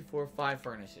 2, 3, 4, 5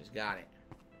 furnaces. Got it.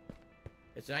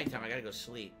 It's nighttime. I gotta go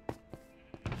sleep.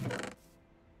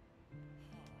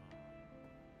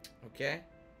 Okay.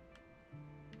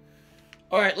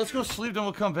 Alright, let's go sleep, then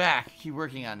we'll come back. Keep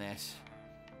working on this.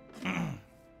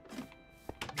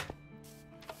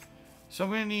 So I'm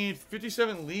going to need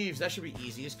 57 leaves. That should be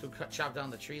easy. Just go chop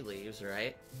down the tree leaves,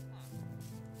 right?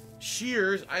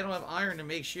 Shears. I don't have iron to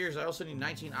make shears. I also need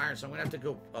 19 iron, so I'm going to have to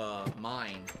go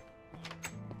mine.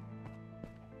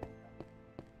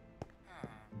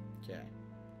 Okay.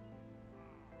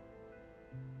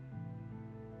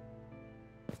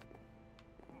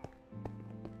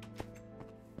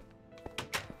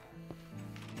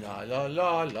 La la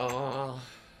la la.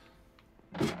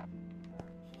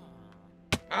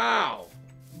 Ow!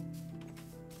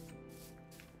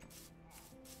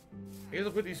 I gotta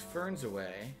put these ferns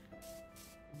away.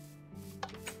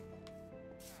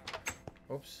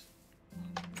 Oops.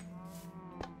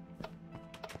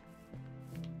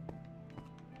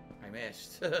 I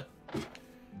missed. Alright,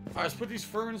 let's put these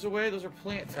ferns away. Those are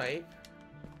plant type.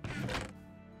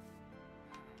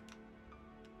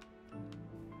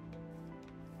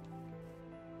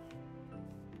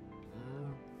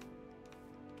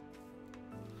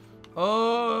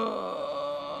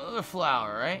 Oh, the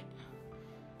flower, right?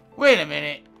 Wait a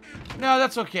minute. No,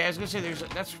 that's okay. I was gonna say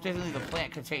that's definitely the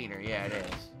plant container. Yeah, it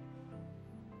is.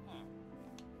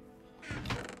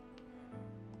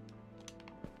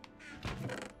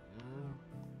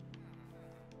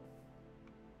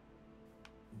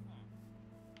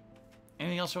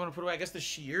 Anything else I want to put away? I guess the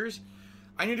shears.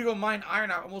 I need to go mine iron.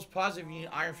 I'm almost positive you need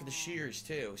iron for the shears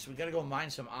too. So we gotta go mine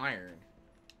some iron.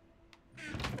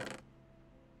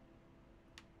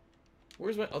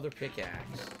 Where's my other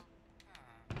pickaxe?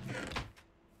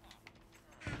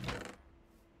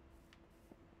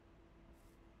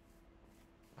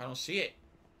 I don't see it.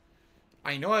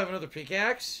 I know I have another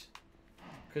pickaxe.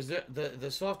 Because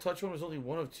the soft touch one was only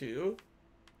 1 of 2.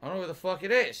 I don't know where the fuck it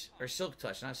is. Or silk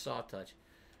touch, not soft touch.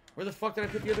 Where the fuck did I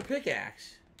put the other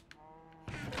pickaxe?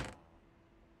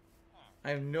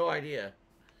 I have no idea.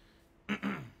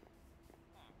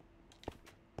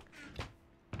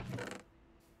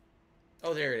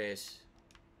 Oh, there it is.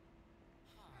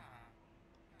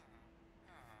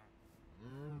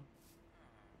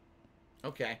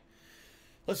 Okay.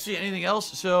 Let's see, anything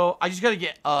else? So, I just gotta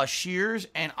get shears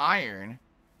and iron.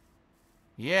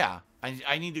 Yeah.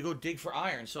 I need to go dig for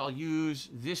iron, so I'll use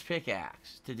this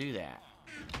pickaxe to do that.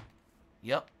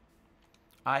 Yep.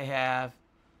 I have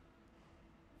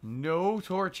no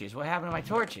torches. What happened to my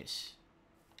torches?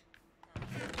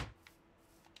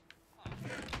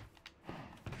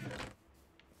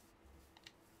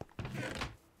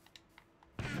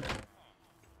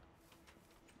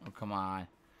 Oh, come on.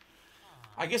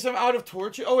 I guess I'm out of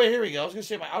torches. Oh, wait, here we go. I was going to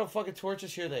say, am I out of fucking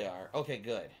torches? Here they are. Okay,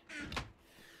 good.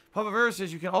 Papa Vera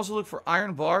says you can also look for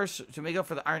iron bars to make up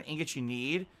for the iron ingots you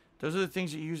need. Those are the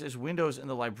things you use as windows in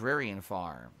the librarian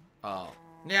farm. Oh.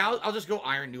 Yeah, I'll just go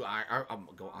iron, new iron. I'll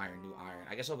go iron, new iron.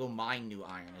 I guess I'll go mine new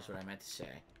iron is what I meant to say.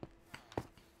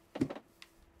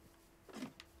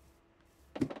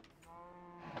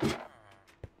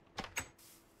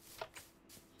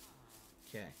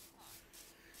 Okay.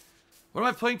 What am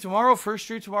I playing tomorrow? First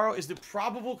stream tomorrow is the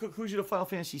probable conclusion of Final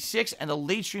Fantasy VI, and the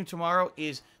late stream tomorrow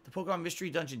is the Pokemon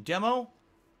Mystery Dungeon demo.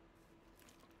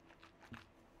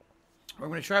 We're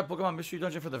going to try Pokemon Mystery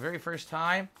Dungeon for the very first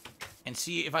time and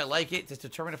see if I like it to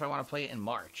determine if I want to play it in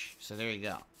March. So there you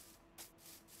go.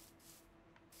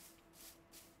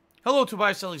 Hello,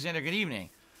 Tobias Alexander. Good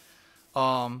evening.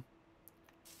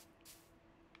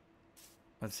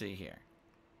 Let's see here.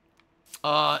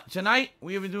 Tonight,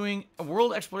 we have been doing a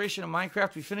world exploration of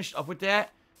Minecraft. We finished up with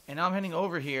that. And now I'm heading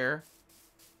over here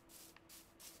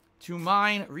to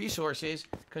mine resources.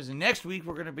 Because next week,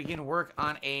 we're going to begin work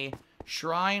on a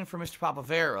shrine for Mr.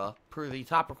 Papavera. Per the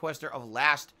top requester of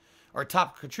last... Or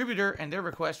top contributor and their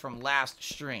request from last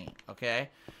stream. Okay?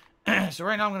 So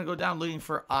right now, I'm going to go down looking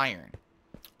for iron.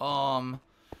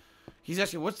 He's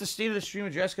asking, what's the state of the stream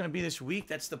address going to be this week?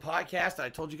 That's the podcast that I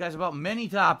told you guys about. Many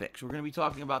topics. We're going to be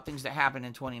talking about things that happened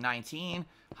in 2019,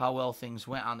 how well things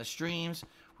went on the streams.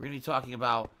 We're going to be talking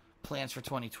about plans for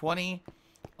 2020.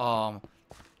 You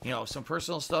know, some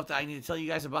personal stuff that I need to tell you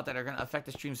guys about that are going to affect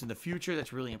the streams in the future.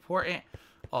 That's really important.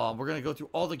 We're going to go through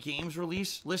all the games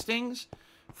release listings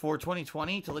for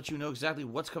 2020 to let you know exactly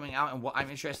what's coming out and what I'm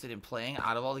interested in playing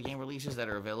out of all the game releases that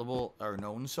are available or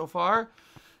known so far.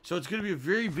 So it's going to be a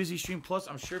very busy stream. Plus,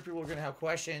 I'm sure people are going to have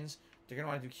questions. They're going to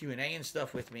want to do Q&A and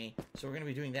stuff with me. So we're going to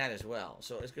be doing that as well.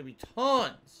 So it's going to be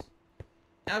tons,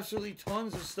 absolutely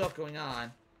tons of stuff going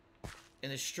on in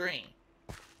the stream.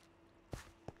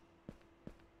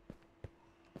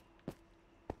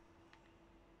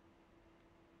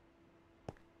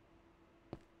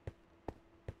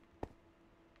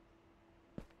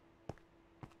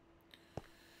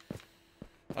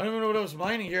 I don't even know what I was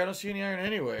mining here. I don't see any iron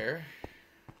anywhere.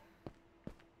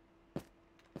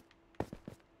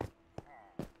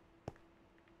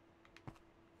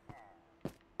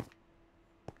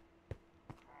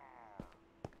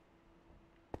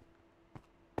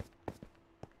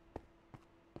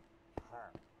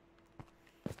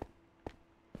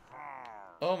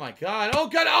 Oh my god. Oh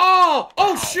god. Oh!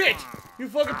 Oh shit! You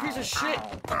fucking piece of shit!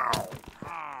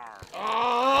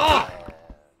 Oh!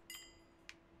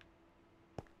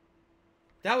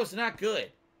 That was not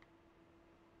good.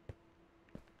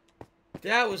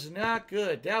 That was not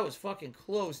good. That was fucking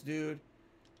close, dude.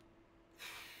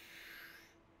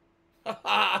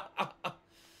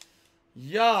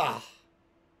 Yeah.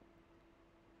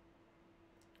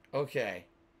 Okay.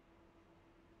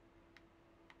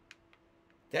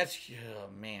 That's... Oh,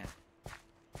 man.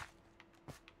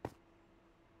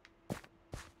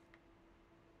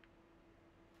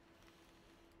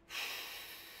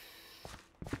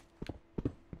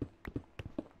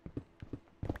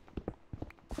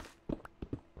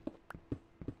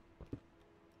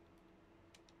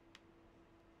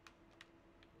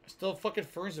 Still fucking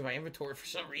ferns in my inventory for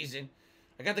some reason.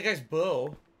 I got the guy's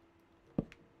bow.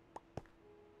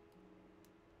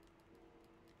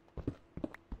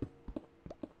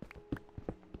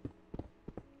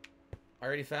 I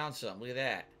already found some. Look at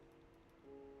that.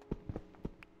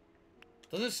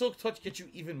 Doesn't Silk Touch get you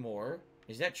even more?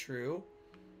 Is that true?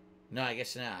 No, I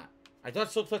guess not. I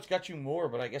thought Silk Touch got you more,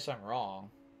 but I guess I'm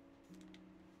wrong.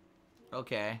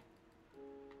 Okay.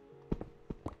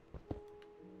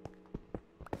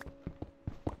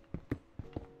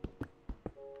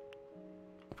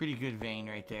 Pretty good vein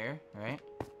right there, right?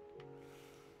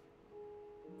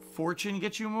 Fortune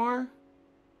gets you more?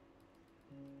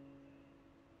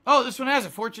 Oh, this one has a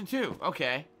fortune too.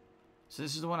 Okay. So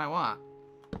this is the one I want.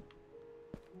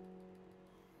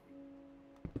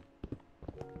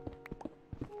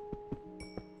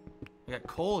 I got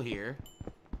coal here.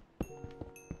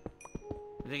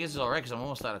 I guess it's alright because I'm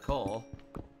almost out of coal.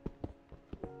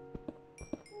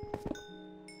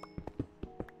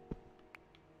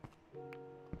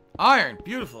 Iron!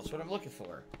 Beautiful. That's what I'm looking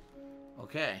for.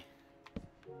 Okay.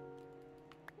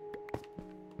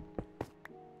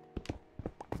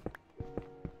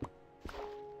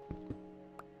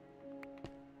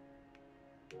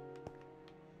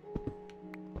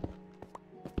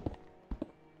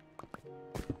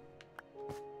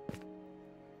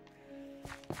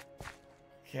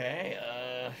 Okay,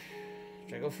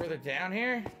 should I go further down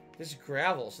here? This is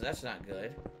gravel, so that's not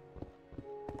good.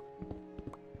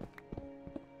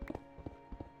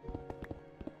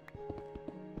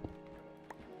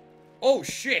 Oh,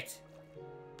 shit!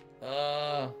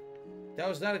 That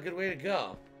was not a good way to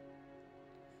go.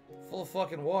 Full of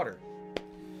fucking water.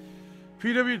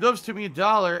 PW Dubs took me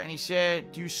 $1, and he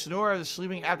said, do you snore? The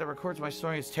sleeping app that records my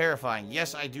snoring is terrifying.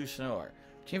 Yes, I do snore.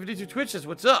 Team52 Twitch says,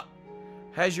 what's up?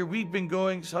 How's your week been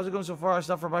going? How's it going so far?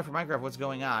 Stuff for Minecraft. What's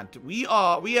going on? We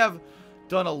have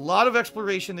done a lot of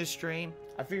exploration this stream.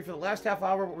 I figured for the last half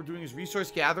hour, what we're doing is resource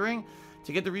gathering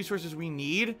to get the resources we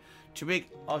need to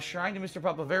make a shrine to Mr.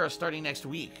 Papavera starting next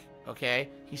week. Okay?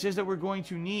 He says that we're going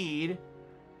to need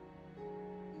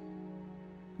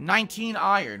 19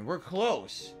 iron. We're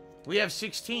close. We have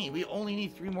 16. We only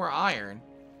need 3 more iron,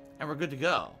 and we're good to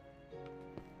go.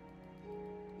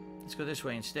 Let's go this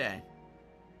way instead.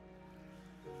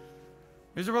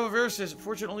 Mr. Bavera says,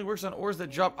 fortune only works on ores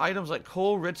that drop items like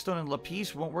coal, redstone, and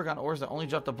lapis. Won't work on ores that only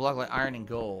drop the block like iron and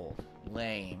gold.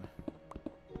 Lame.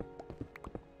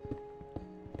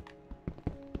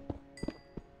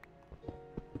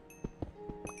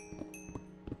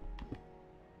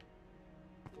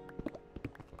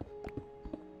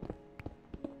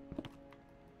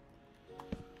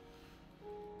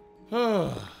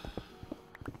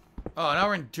 Oh, now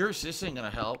we're in dirt, so this ain't gonna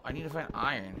help. I need to find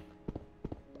iron.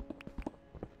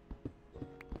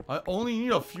 I only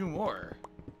need a few more.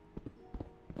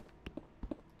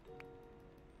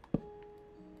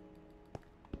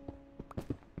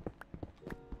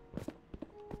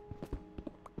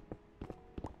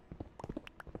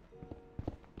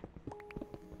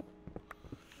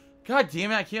 God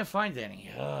damn it, I can't find any.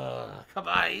 Come on,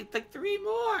 I need like 3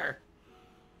 more.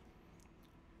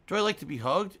 Do I like to be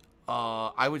hugged?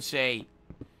 I would say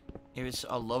if it's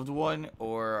a loved one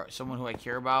or someone who I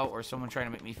care about or someone trying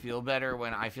to make me feel better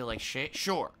when I feel like shit,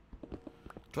 sure.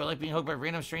 Do I like being hugged by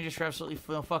random strangers for absolutely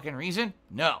no fucking reason?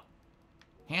 No.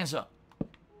 Hands up.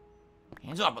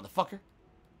 Hands up, motherfucker.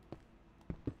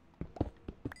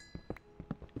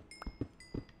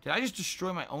 Did I just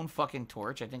destroy my own fucking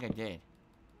torch? I think I did.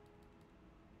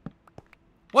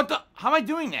 What the? How am I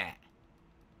doing that?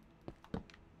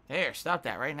 There, stop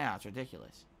that right now. It's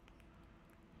ridiculous.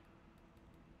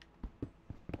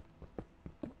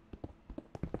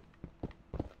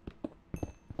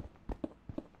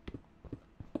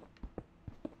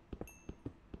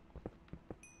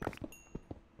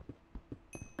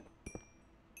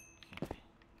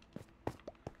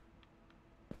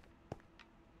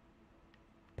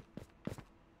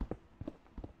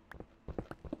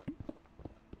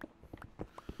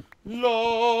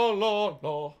 La la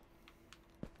la.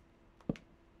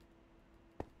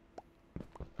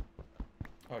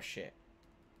 Oh shit.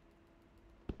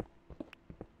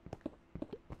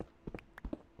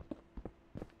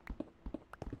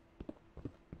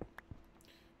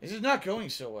 This is not going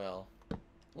so well.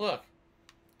 Look.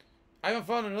 I haven't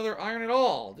found another iron at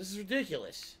all. This is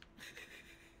ridiculous.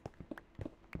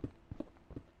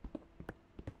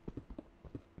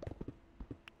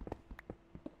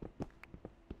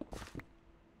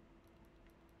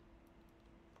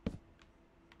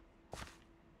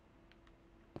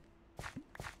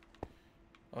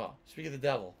 Oh, speak of the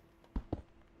devil.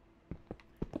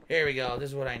 Here we go. This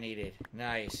is what I needed.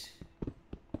 Nice.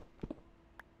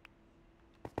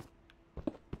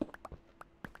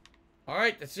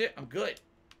 Alright, that's it. I'm good.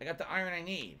 I got the iron I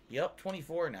need. Yep,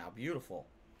 24 now. Beautiful.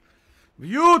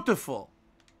 Beautiful!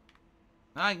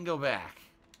 Now I can go back.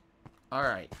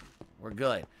 Alright. We're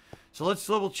good. So let's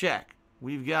double check.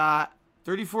 We've got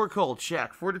 34 coal.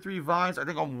 Check. 43 vines. I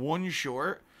think I'm 1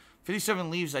 short. 57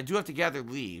 leaves. I do have to gather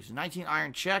leaves. 19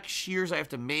 iron. Check. Shears I have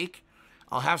to make.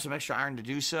 I'll have some extra iron to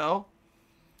do so.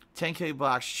 10k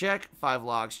blocks. Check. 5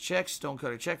 logs. Check. Stone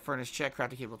cutter. Check. Furnace. Check.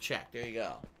 Crafting cable. Check. There you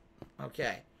go.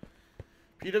 Okay.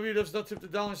 PW does not tip the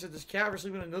dollar and said, does Cat ever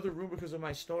sleep in another room because of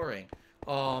my snoring?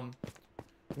 Well,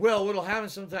 what'll happen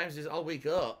sometimes is I'll wake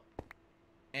up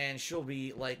and she'll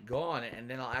be like gone, and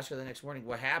then I'll ask her the next morning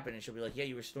what happened, and she'll be like, yeah,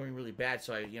 you were snoring really bad,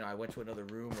 so I went to another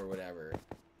room or whatever.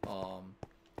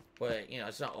 But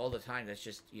it's not all the time. That's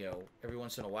just, every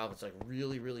once in a while if it's like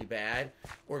really, really bad,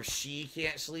 or she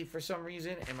can't sleep for some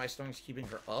reason and my snoring's keeping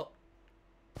her up.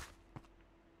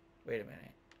 Wait a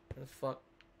minute. Where the fuck?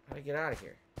 How do I get out of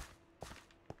here?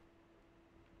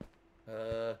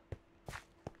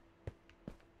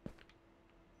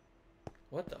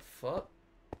 What the fuck?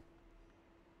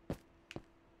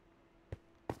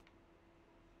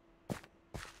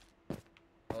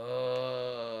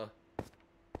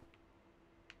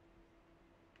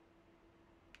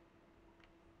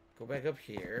 Go back up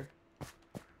here.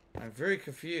 I'm very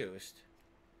confused.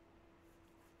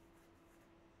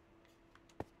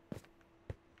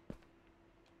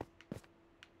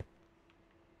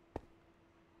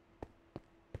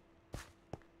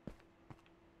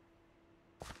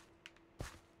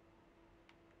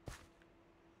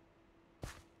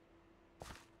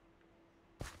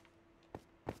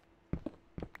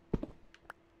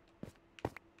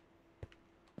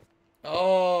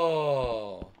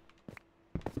 Oh.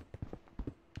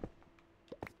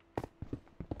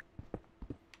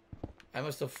 I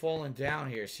must have fallen down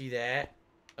here. See that?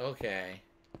 Okay.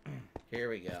 Here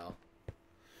we go.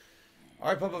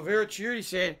 Alright, Papa Vera Charity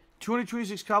said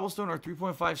 226 cobblestone or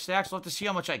 3.5 stacks. We'll have to see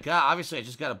how much I got. Obviously, I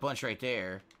just got a bunch right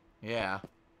there. Yeah.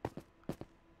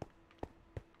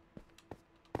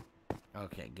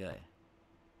 Okay, good.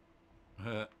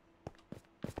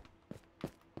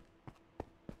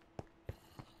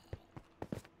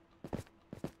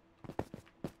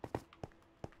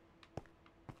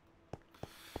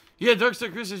 Yeah,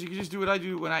 Darkstar Chris says you can just do what I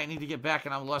do when I need to get back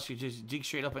and I'm lost. You just dig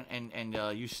straight up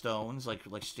and use stones, like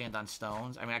stand on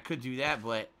stones. I mean, I could do that,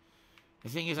 but the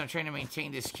thing is I'm trying to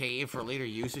maintain this cave for later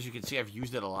use. As you can see, I've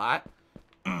used it a lot.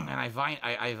 And I've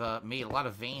made a lot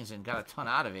of veins and got a ton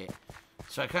out of it.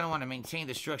 So I kind of want to maintain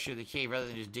the structure of the cave rather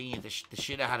than just digging the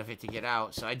shit out of it to get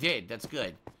out. So I did. That's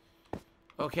good.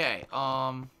 Okay,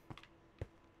 there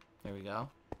we go.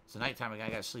 It's nighttime again. I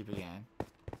gotta sleep again.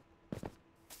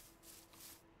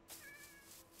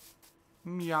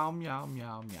 Meow, meow,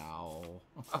 meow, meow.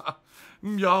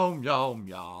 Meow, meow,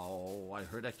 meow. I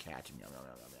heard a cat. Meow, meow,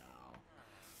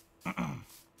 meow, meow.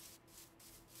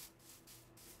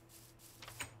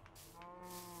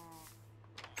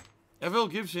 F.L.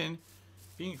 Gibson,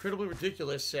 being incredibly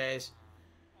ridiculous, says,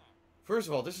 first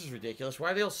of all, this is ridiculous.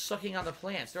 Why are they all sucking on the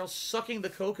plants? They're all sucking the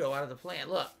cocoa out of the plant.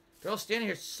 Look, they're all standing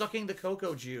here sucking the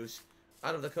cocoa juice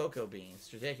out of the cocoa beans.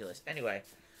 It's ridiculous. Anyway,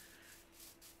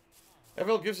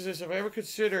 F.L. Gibson says, have I ever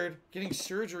considered getting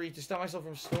surgery to stop myself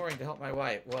from snoring to help my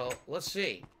wife? Well, let's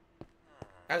see.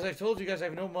 As I've told you guys, I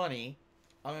have no money.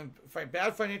 I'm in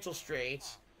bad financial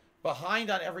straits.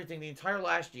 Behind on everything the entire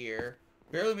last year.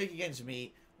 Barely making ends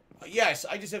meet. Yes,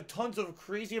 I just have tons of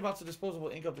crazy amounts of disposable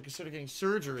income to consider getting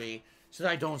surgery so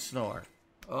that I don't snore.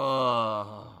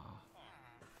 Don't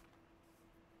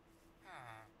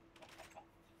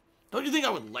you think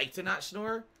I would like to not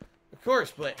snore? Of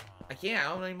course, but I can't. I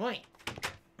don't have any money.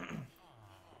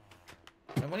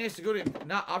 My money has to go to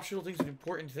not optional things, but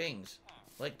important things.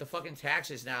 Like the fucking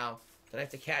taxes now that I have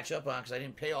to catch up on because I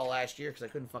didn't pay all last year because I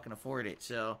couldn't fucking afford it,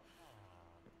 so...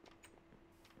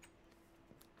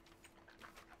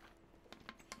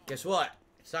 Guess what?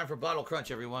 It's time for Bottle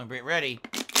Crunch, everyone. Get ready.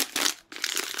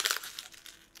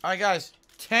 Alright, guys.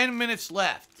 10 minutes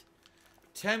left.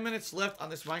 10 minutes left on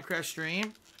this Minecraft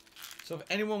stream. So if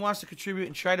anyone wants to contribute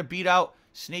and try to beat out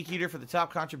Snake Eater for the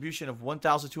top contribution of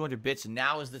 1,200 bits,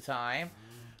 now is the time.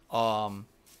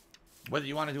 Whether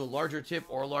you want to do a larger tip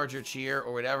or a larger cheer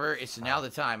or whatever, it's now the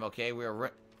time, okay?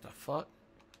 We're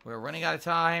running out of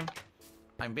time.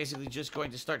 I'm basically just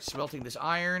going to start smelting this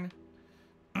iron.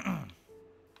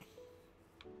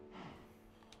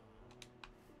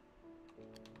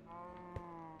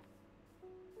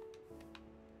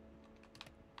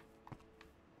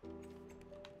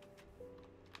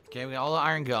 Okay, we got all the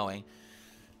iron going.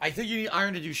 I think you need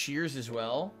iron to do shears as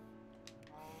well.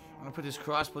 I'm gonna put this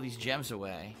crossbow, these gems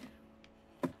away.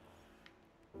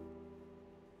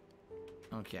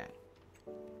 Okay.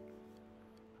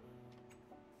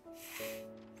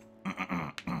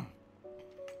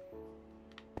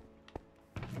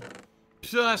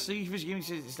 So, DSPGaming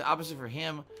says it's the opposite for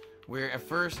him, where at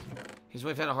first his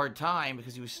wife had a hard time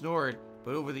because he was snored,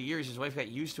 but over the years his wife got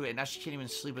used to it, and now she can't even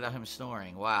sleep without him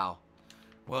snoring. Wow.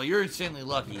 Well, you're insanely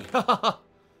lucky. Here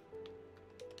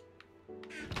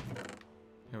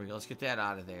we go. Let's get that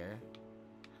out of there.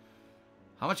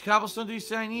 How much cobblestone do you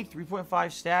say I need?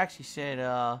 3.5 stacks. He said,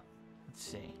 let's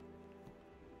see.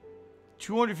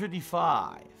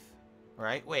 255.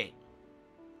 Right? Wait.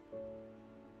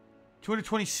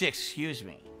 226, excuse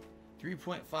me.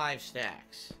 3.5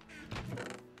 stacks.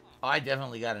 Oh, I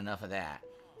definitely got enough of that.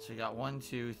 So we got 1,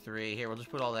 2, 3. Here, we'll just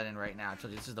put all that in right now. So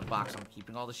this is the box I'm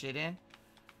keeping all the shit in.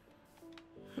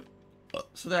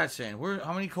 So that's in.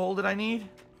 How many coal did I need?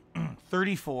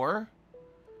 34.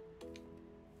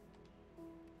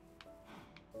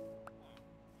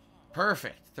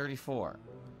 Perfect. 34.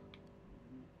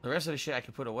 The rest of the shit I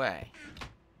could put away.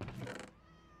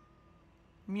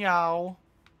 Meow.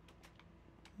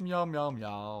 Meow, meow,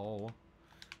 meow.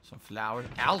 Some flowers.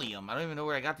 Allium. I don't even know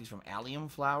where I got these from. Allium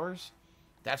flowers?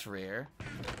 That's rare.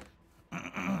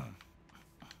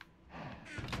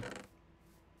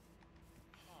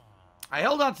 I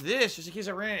held on to this just in case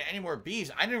I ran into any more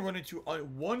bees. I didn't run into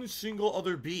one single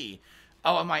other bee.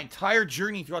 Oh, on my entire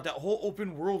journey throughout that whole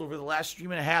open world over the last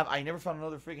stream and a half, I never found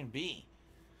another freaking bee.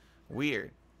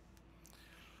 Weird.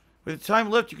 With the time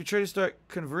left, you could try to start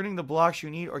converting the blocks you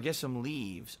need or get some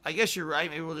leaves. I guess you're right.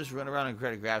 Maybe we'll just run around and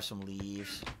try to grab some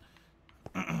leaves.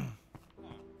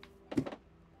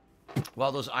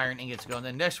 While those iron ingots go. And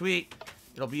then next week,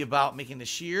 it'll be about making the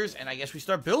shears. And I guess we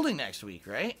start building next week,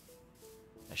 right?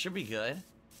 That should be good.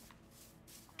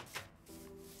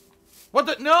 What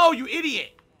the? No, you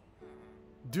idiot!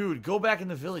 Dude, go back in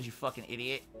the village, you fucking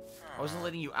idiot. I wasn't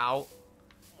letting you out.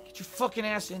 Get your fucking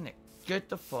ass in there. Get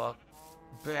the fuck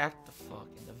back the fuck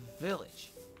in the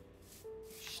village.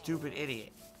 Stupid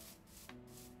idiot.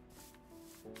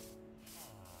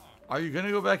 Are you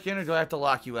gonna go back in or do I have to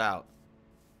lock you out?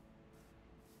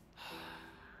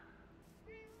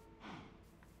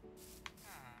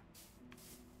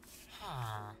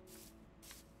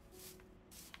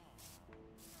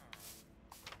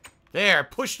 There,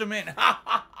 pushed him in.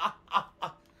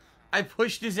 I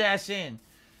pushed his ass in.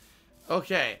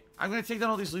 Okay, I'm going to take down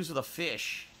all these leaves with a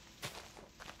fish.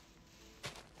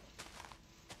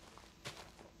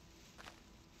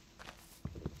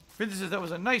 Vince says that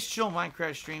was a nice chill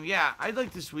Minecraft stream. Yeah, I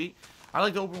like this week. I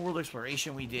like the open world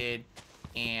exploration we did.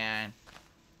 And,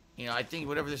 you know, I think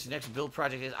whatever this next build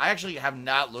project is, I actually have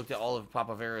not looked at all of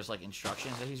Papa Vera's, like,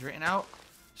 instructions that he's written out.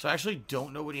 So I actually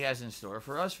don't know what he has in store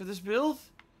for us for this build.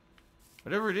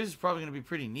 Whatever it is, it's probably going to be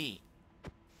pretty neat.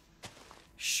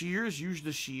 Shears, use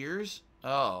the shears.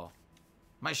 Oh.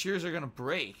 My shears are going to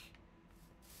break.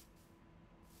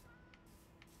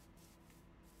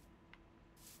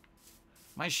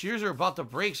 My shears are about to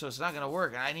break, so it's not going to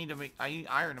work. And I need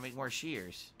iron to make more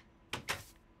shears.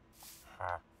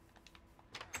 That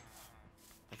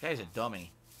guy's a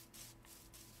dummy.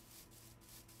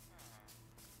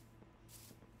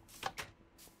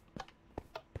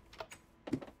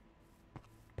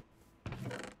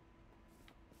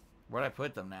 Where'd I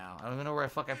put them now? I don't even know where the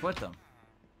fuck I put them.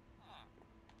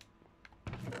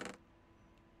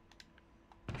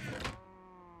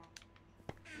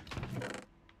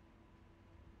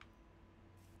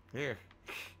 Here.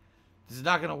 This is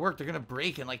not going to work. They're going to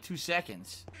break in like 2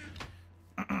 seconds.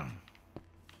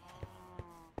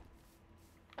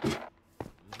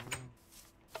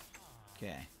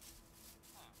 Okay.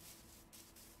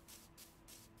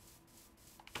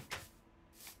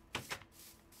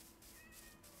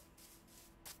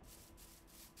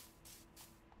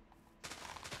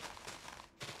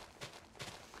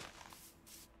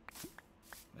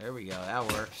 There we go.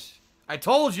 That works. I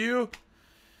told you!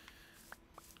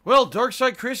 Well,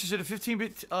 Darkside Chris is at a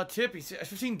 15-bit tip. He said, a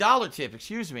 $15 tip,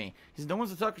 excuse me. He says, no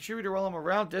one's a top contributor while I'm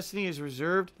around. Destiny is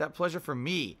reserved. That pleasure for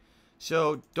me.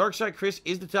 So, Darkside Chris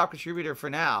is the top contributor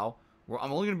for now.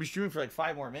 I'm only going to be streaming for like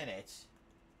 5 more minutes.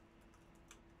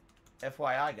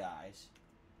 FYI, guys.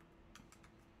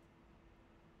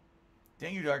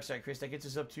 Thank you, Darkside Chris. That gets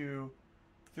us up to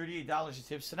 $38 in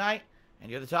tips tonight. And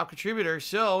you're the top contributor.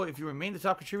 So, if you remain the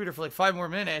top contributor for like 5 more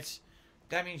minutes,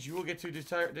 that means you will get to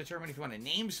determine if you want to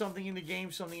name something in the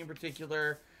game, something in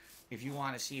particular. If you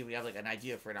want to see if we have like an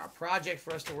idea for our project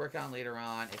for us to work on later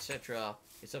on, etc.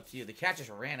 It's up to you. The cat just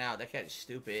ran out. That cat is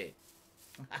stupid.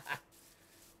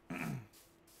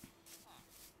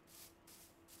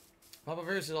 Papa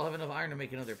Vera says I'll have enough iron to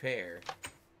make another pair.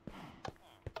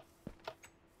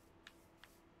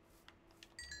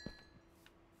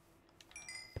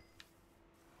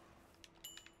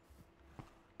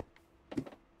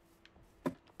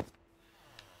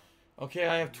 Okay,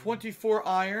 I have 24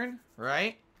 iron,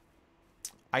 right?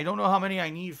 I don't know how many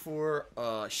I need for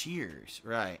shears,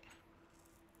 right?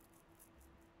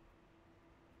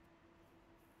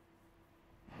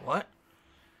 What?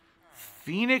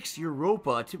 Phoenix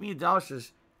Europa tip me $1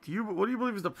 says, what do you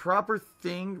believe is the proper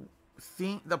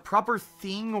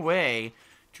way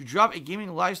to drop a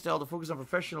gaming lifestyle to focus on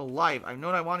professional life? I know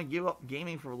I want to give up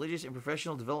gaming for religious and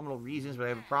professional developmental reasons, but I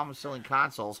have a problem selling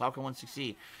consoles. How can one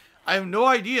succeed? I have no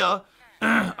idea.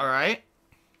 Alright?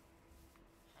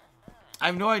 I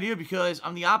have no idea because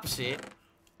I'm the opposite.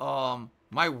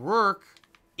 My work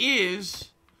is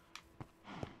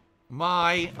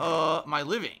my my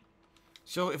living.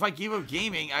 So if I gave up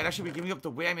gaming, I'd actually be giving up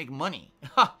the way I make money.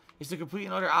 It's the complete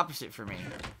and utter opposite for me.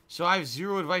 So I have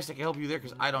zero advice that can help you there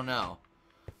because I don't know.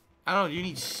 I don't know, do you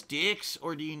need sticks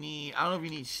or do you need... I don't know if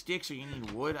you need sticks or you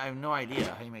need wood. I have no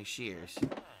idea how you make shears.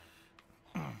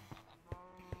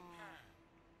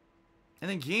 And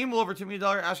then Game Over to me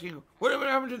 $1 asking, whatever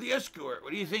happened to the escort?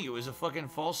 What do you think? It was a fucking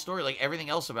false story. Like everything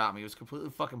else about me was completely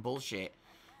fucking bullshit.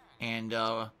 And,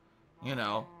 you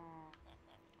know.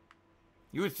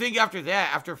 You would think after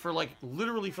that,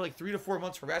 literally for 3 to 4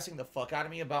 months harassing the fuck out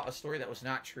of me about a story that was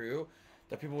not true,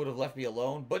 that people would have left me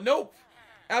alone. But nope.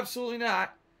 Absolutely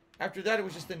not. After that, it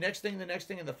was just the next thing,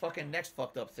 and the fucking next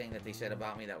fucked up thing that they said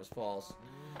about me that was false.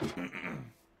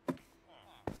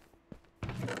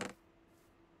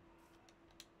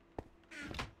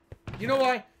 You know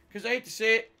why? Because I hate to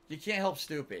say it, you can't help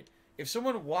stupid. If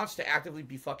someone wants to actively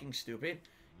be fucking stupid,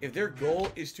 if their goal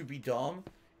is to be dumb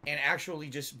and actually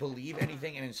just believe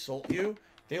anything and insult you,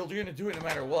 they're going to do it no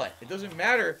matter what. It doesn't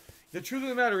matter. The truth of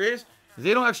the matter is,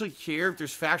 they don't actually care if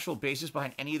there's factual basis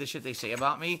behind any of the shit they say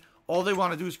about me. All they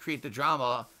want to do is create the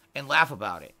drama and laugh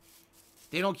about it.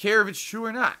 They don't care if it's true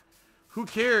or not. Who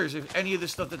cares if any of the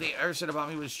stuff that they ever said about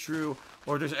me was true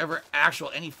or there's ever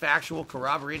any factual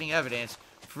corroborating evidence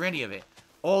for any of it.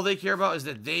 All they care about is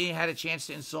that they had a chance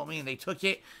to insult me and they took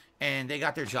it and they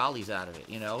got their jollies out of it,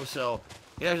 you know? So,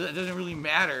 yeah, it doesn't really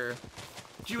matter.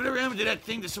 Gee, whatever happened to that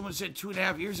thing that someone said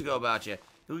 2.5 years ago about you?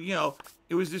 You know,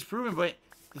 it was disproven, but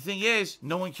the thing is,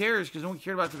 no one cares because no one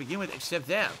cared about it to begin with except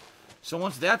them. So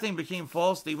once that thing became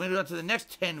false, they went on to the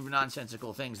next 10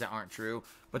 nonsensical things that aren't true,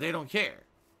 but they don't care.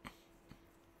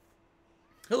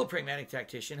 Hello, Pragmatic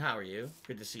Tactician. How are you?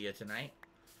 Good to see you tonight.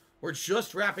 We're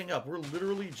just wrapping up. We're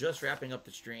literally just wrapping up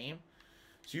the stream.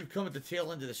 So you've come at the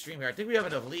tail end of the stream here. I think we have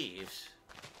enough leaves.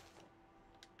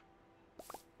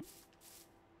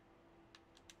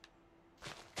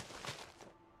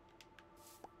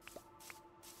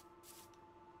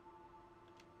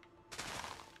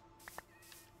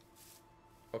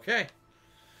 Okay.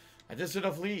 That's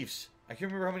enough leaves. I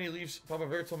can't remember how many leaves Papa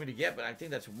Bear told me to get, but I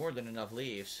think that's more than enough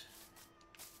leaves.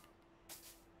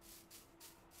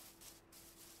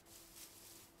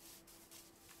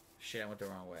 Shit, I went the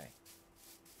wrong way.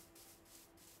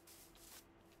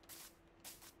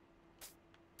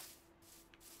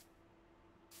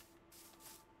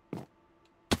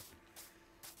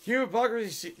 King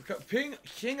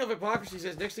of Hypocrisy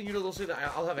says, next thing you know, they'll say that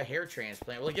I'll have a hair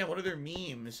transplant. Well, again, one of their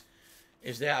memes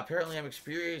is that apparently I'm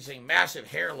experiencing massive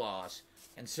hair loss.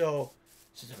 And so,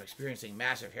 since I'm experiencing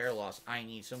massive hair loss, I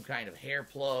need some kind of hair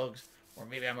plugs. Or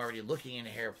maybe I'm already looking into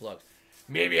hair plugs.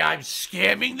 Maybe I'm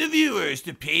scamming the viewers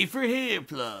to pay for hair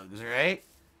plugs, right?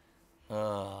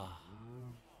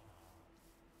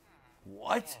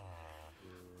 What?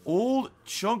 Old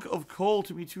chunk of coal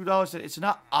to be $2 said it's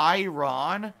not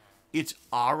iron, it's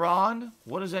aron.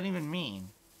 What does that even mean?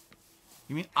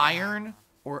 You mean iron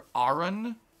or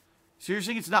aron?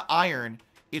 Seriously, it's not iron,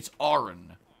 it's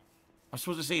aron. I'm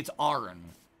supposed to say it's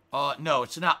aron. No,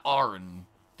 it's not aron.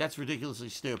 That's ridiculously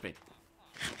stupid.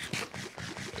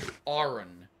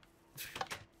 Aron.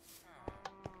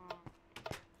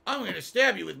 I'm gonna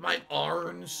stab you with my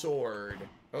iron sword.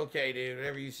 Okay, dude,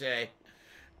 whatever you say.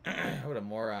 What a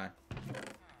moron.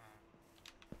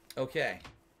 Okay.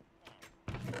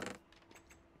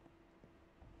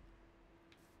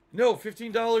 No,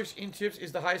 $15 in tips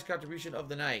is the highest contribution of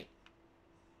the night.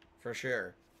 For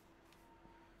sure.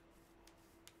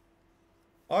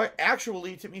 Alright,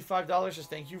 actually, tip me $5 as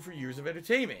thank you for years of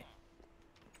entertainment.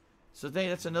 So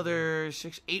that's another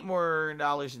 $8 more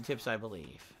in tips, I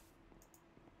believe.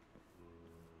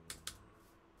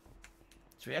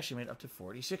 So we actually made up to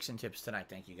 46 in tips tonight.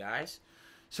 Thank you, guys.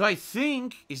 So I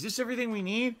think, is this everything we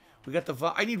need? We got the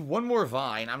vine. I need one more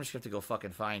vine. I'm just going to have to go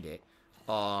fucking find it.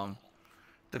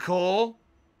 The coal,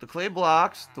 the clay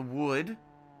blocks, the wood,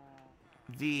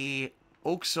 the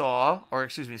oak saw, or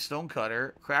excuse me, stone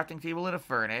cutter, crafting table and a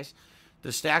furnace,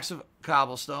 the stacks of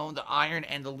cobblestone, the iron,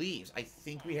 and the leaves. I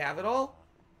think we have it all.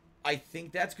 I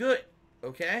think that's good.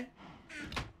 Okay?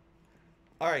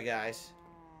 Alright, guys.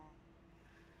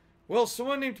 Well,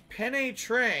 someone named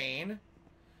pt2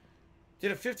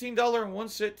 did a $15 and 1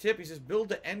 cent tip. He says, build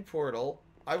the end portal.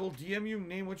 I will DM you,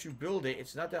 name what you build it.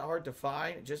 It's not that hard to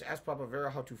find. Just ask Papa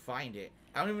Vera how to find it.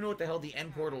 I don't even know what the hell the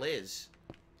end portal is.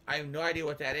 I have no idea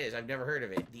what that is. I've never heard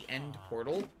of it. The end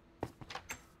portal?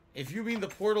 If you mean the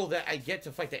portal that I get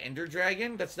to fight the Ender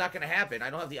Dragon, that's not going to happen. I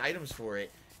don't have the items for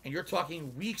it. And you're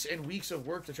talking weeks and weeks of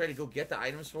work to try to go get the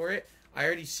items for it. I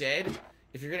already said,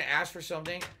 if you're going to ask for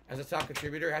something as a top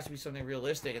contributor, it has to be something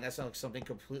realistic. And that sounds like something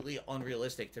completely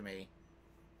unrealistic to me.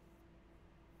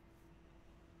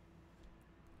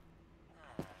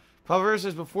 Papa Vera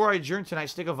says, before I adjourn tonight,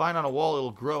 stick a vine on a wall.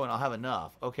 It'll grow and I'll have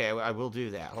enough. Okay, I will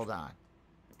do that. Hold on.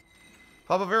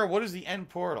 Papa Vera, what is the end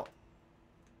portal?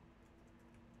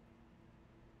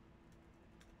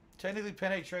 Technically,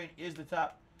 pt2 is the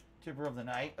top tipper of the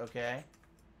night. Okay.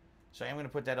 So I'm going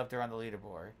to put that up there on the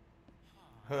leaderboard.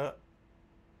 Huh.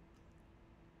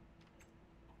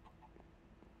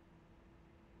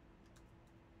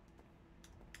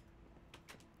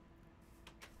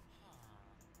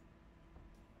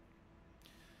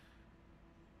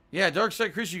 Yeah,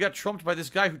 Darkside Chris, you got trumped by this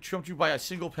guy who trumped you by a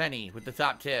single penny with the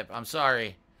top tip. I'm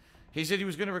sorry. He said he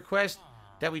was going to request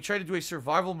that we try to do a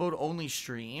survival mode only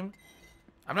stream.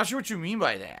 I'm not sure what you mean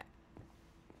by that.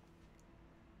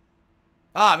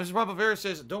 Ah, Mr. Papa Vera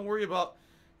says, don't worry about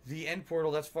the end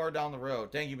portal. That's far down the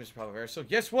road. Thank you, Mr. Papa Vera. So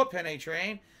guess what,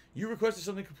 pt2? You requested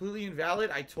something completely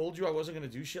invalid. I told you I wasn't going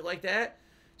to do shit like that.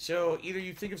 So either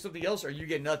you think of something else or you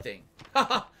get nothing.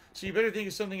 Haha. So you better think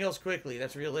of something else quickly.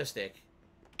 That's realistic.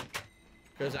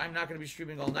 Because I'm not going to be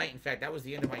streaming all night. In fact, that was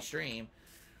the end of my stream.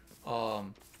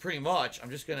 Pretty much. I'm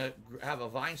just going to have a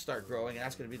vine start growing, and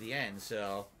that's going to be the end,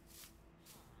 so...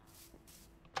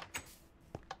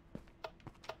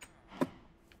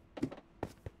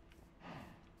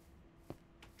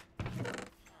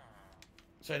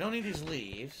 So I don't need these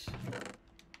leaves.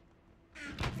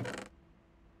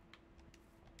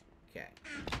 Okay.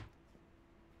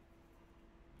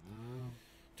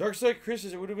 Darkside Chris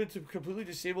says it would have been to completely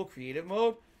disable creative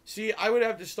mode. See, I would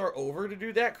have to start over to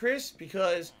do that, Chris,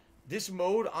 because this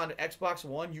mode on Xbox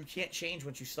One, you can't change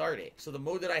once you start it. So the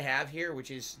mode that I have here,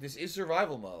 this is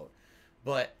survival mode,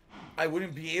 but I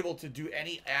wouldn't be able to do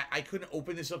I couldn't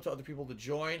open this up to other people to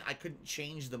join. I couldn't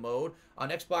change the mode.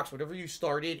 On Xbox, whatever you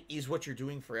started is what you're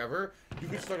doing forever. You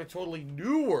can start a totally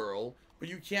new world, but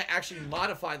you can't actually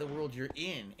modify the world you're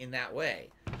in that way.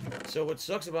 So what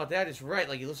sucks about that is, right,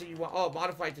 like, let's say you want,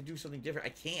 modify it to do something different. I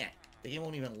can't. The game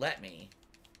won't even let me.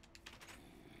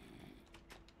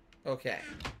 Okay.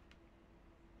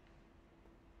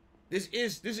 This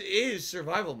is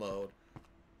survival mode.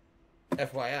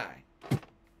 FYI.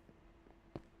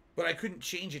 But I couldn't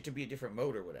change it to be a different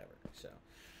mode or whatever.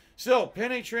 So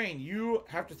Pen Train, you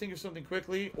have to think of something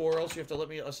quickly, or else you have to let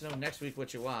us know next week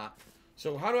what you want.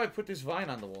 So how do I put this vine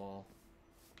on the wall?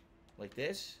 Like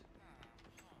this?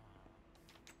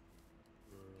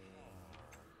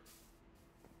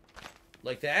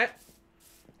 Like that?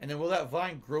 And then will that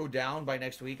vine grow down by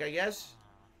next week, I guess?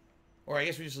 Or I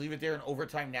guess we just leave it there, and over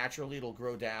time, naturally, it'll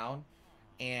grow down.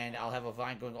 And I'll have a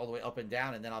vine going all the way up and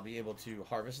down, and then I'll be able to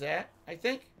harvest that, I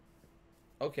think.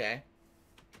 Okay.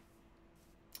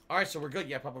 Alright, so we're good.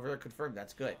 Yeah, Papa Vera confirmed.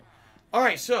 That's good.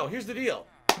 Alright, so here's the deal.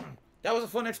 That was a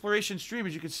fun exploration stream.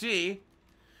 As you can see,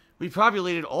 we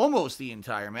populated almost the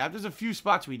entire map. There's a few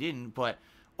spots we didn't, but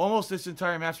almost this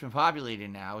entire map's been populated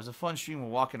now. It was a fun stream. We're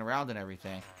walking around and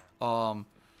everything.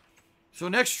 So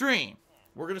next stream,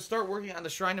 we're going to start working on the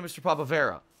Shrine to Mr. Papa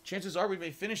Vera. Chances are we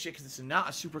may finish it because it's not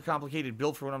a super complicated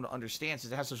build for one to understand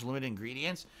since it has such limited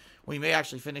ingredients. We may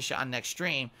actually finish it on next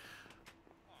stream.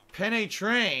 Pen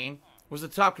Train was the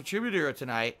top contributor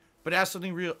tonight, but asked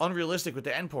something unrealistic with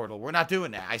the end portal. We're not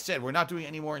doing that. I said we're not doing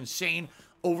any more insane,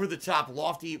 over-the-top,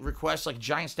 lofty requests like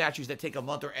giant statues that take a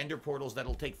month or ender portals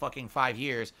that'll take fucking 5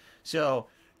 years. So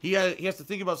he has to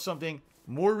think about something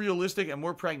more realistic and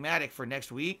more pragmatic for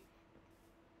next week.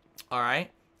 All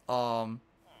right.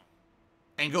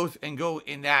 And go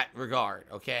in that regard,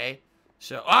 okay?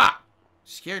 So,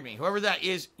 scared me. Whoever that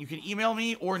is, you can email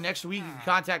me, or next week you can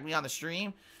contact me on the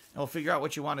stream, and we'll figure out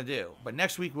what you want to do. But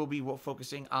next week we'll be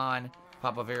focusing on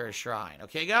Papa Vera's Shrine.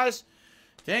 Okay, guys?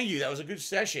 Thank you. That was a good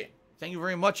session. Thank you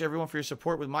very much, everyone, for your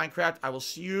support with Minecraft. I will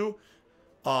see you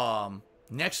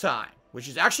next time, which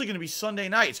is actually going to be Sunday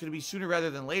night. It's going to be sooner rather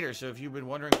than later, so if you've been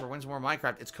wondering for when's more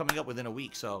Minecraft, it's coming up within a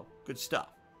week, so good stuff.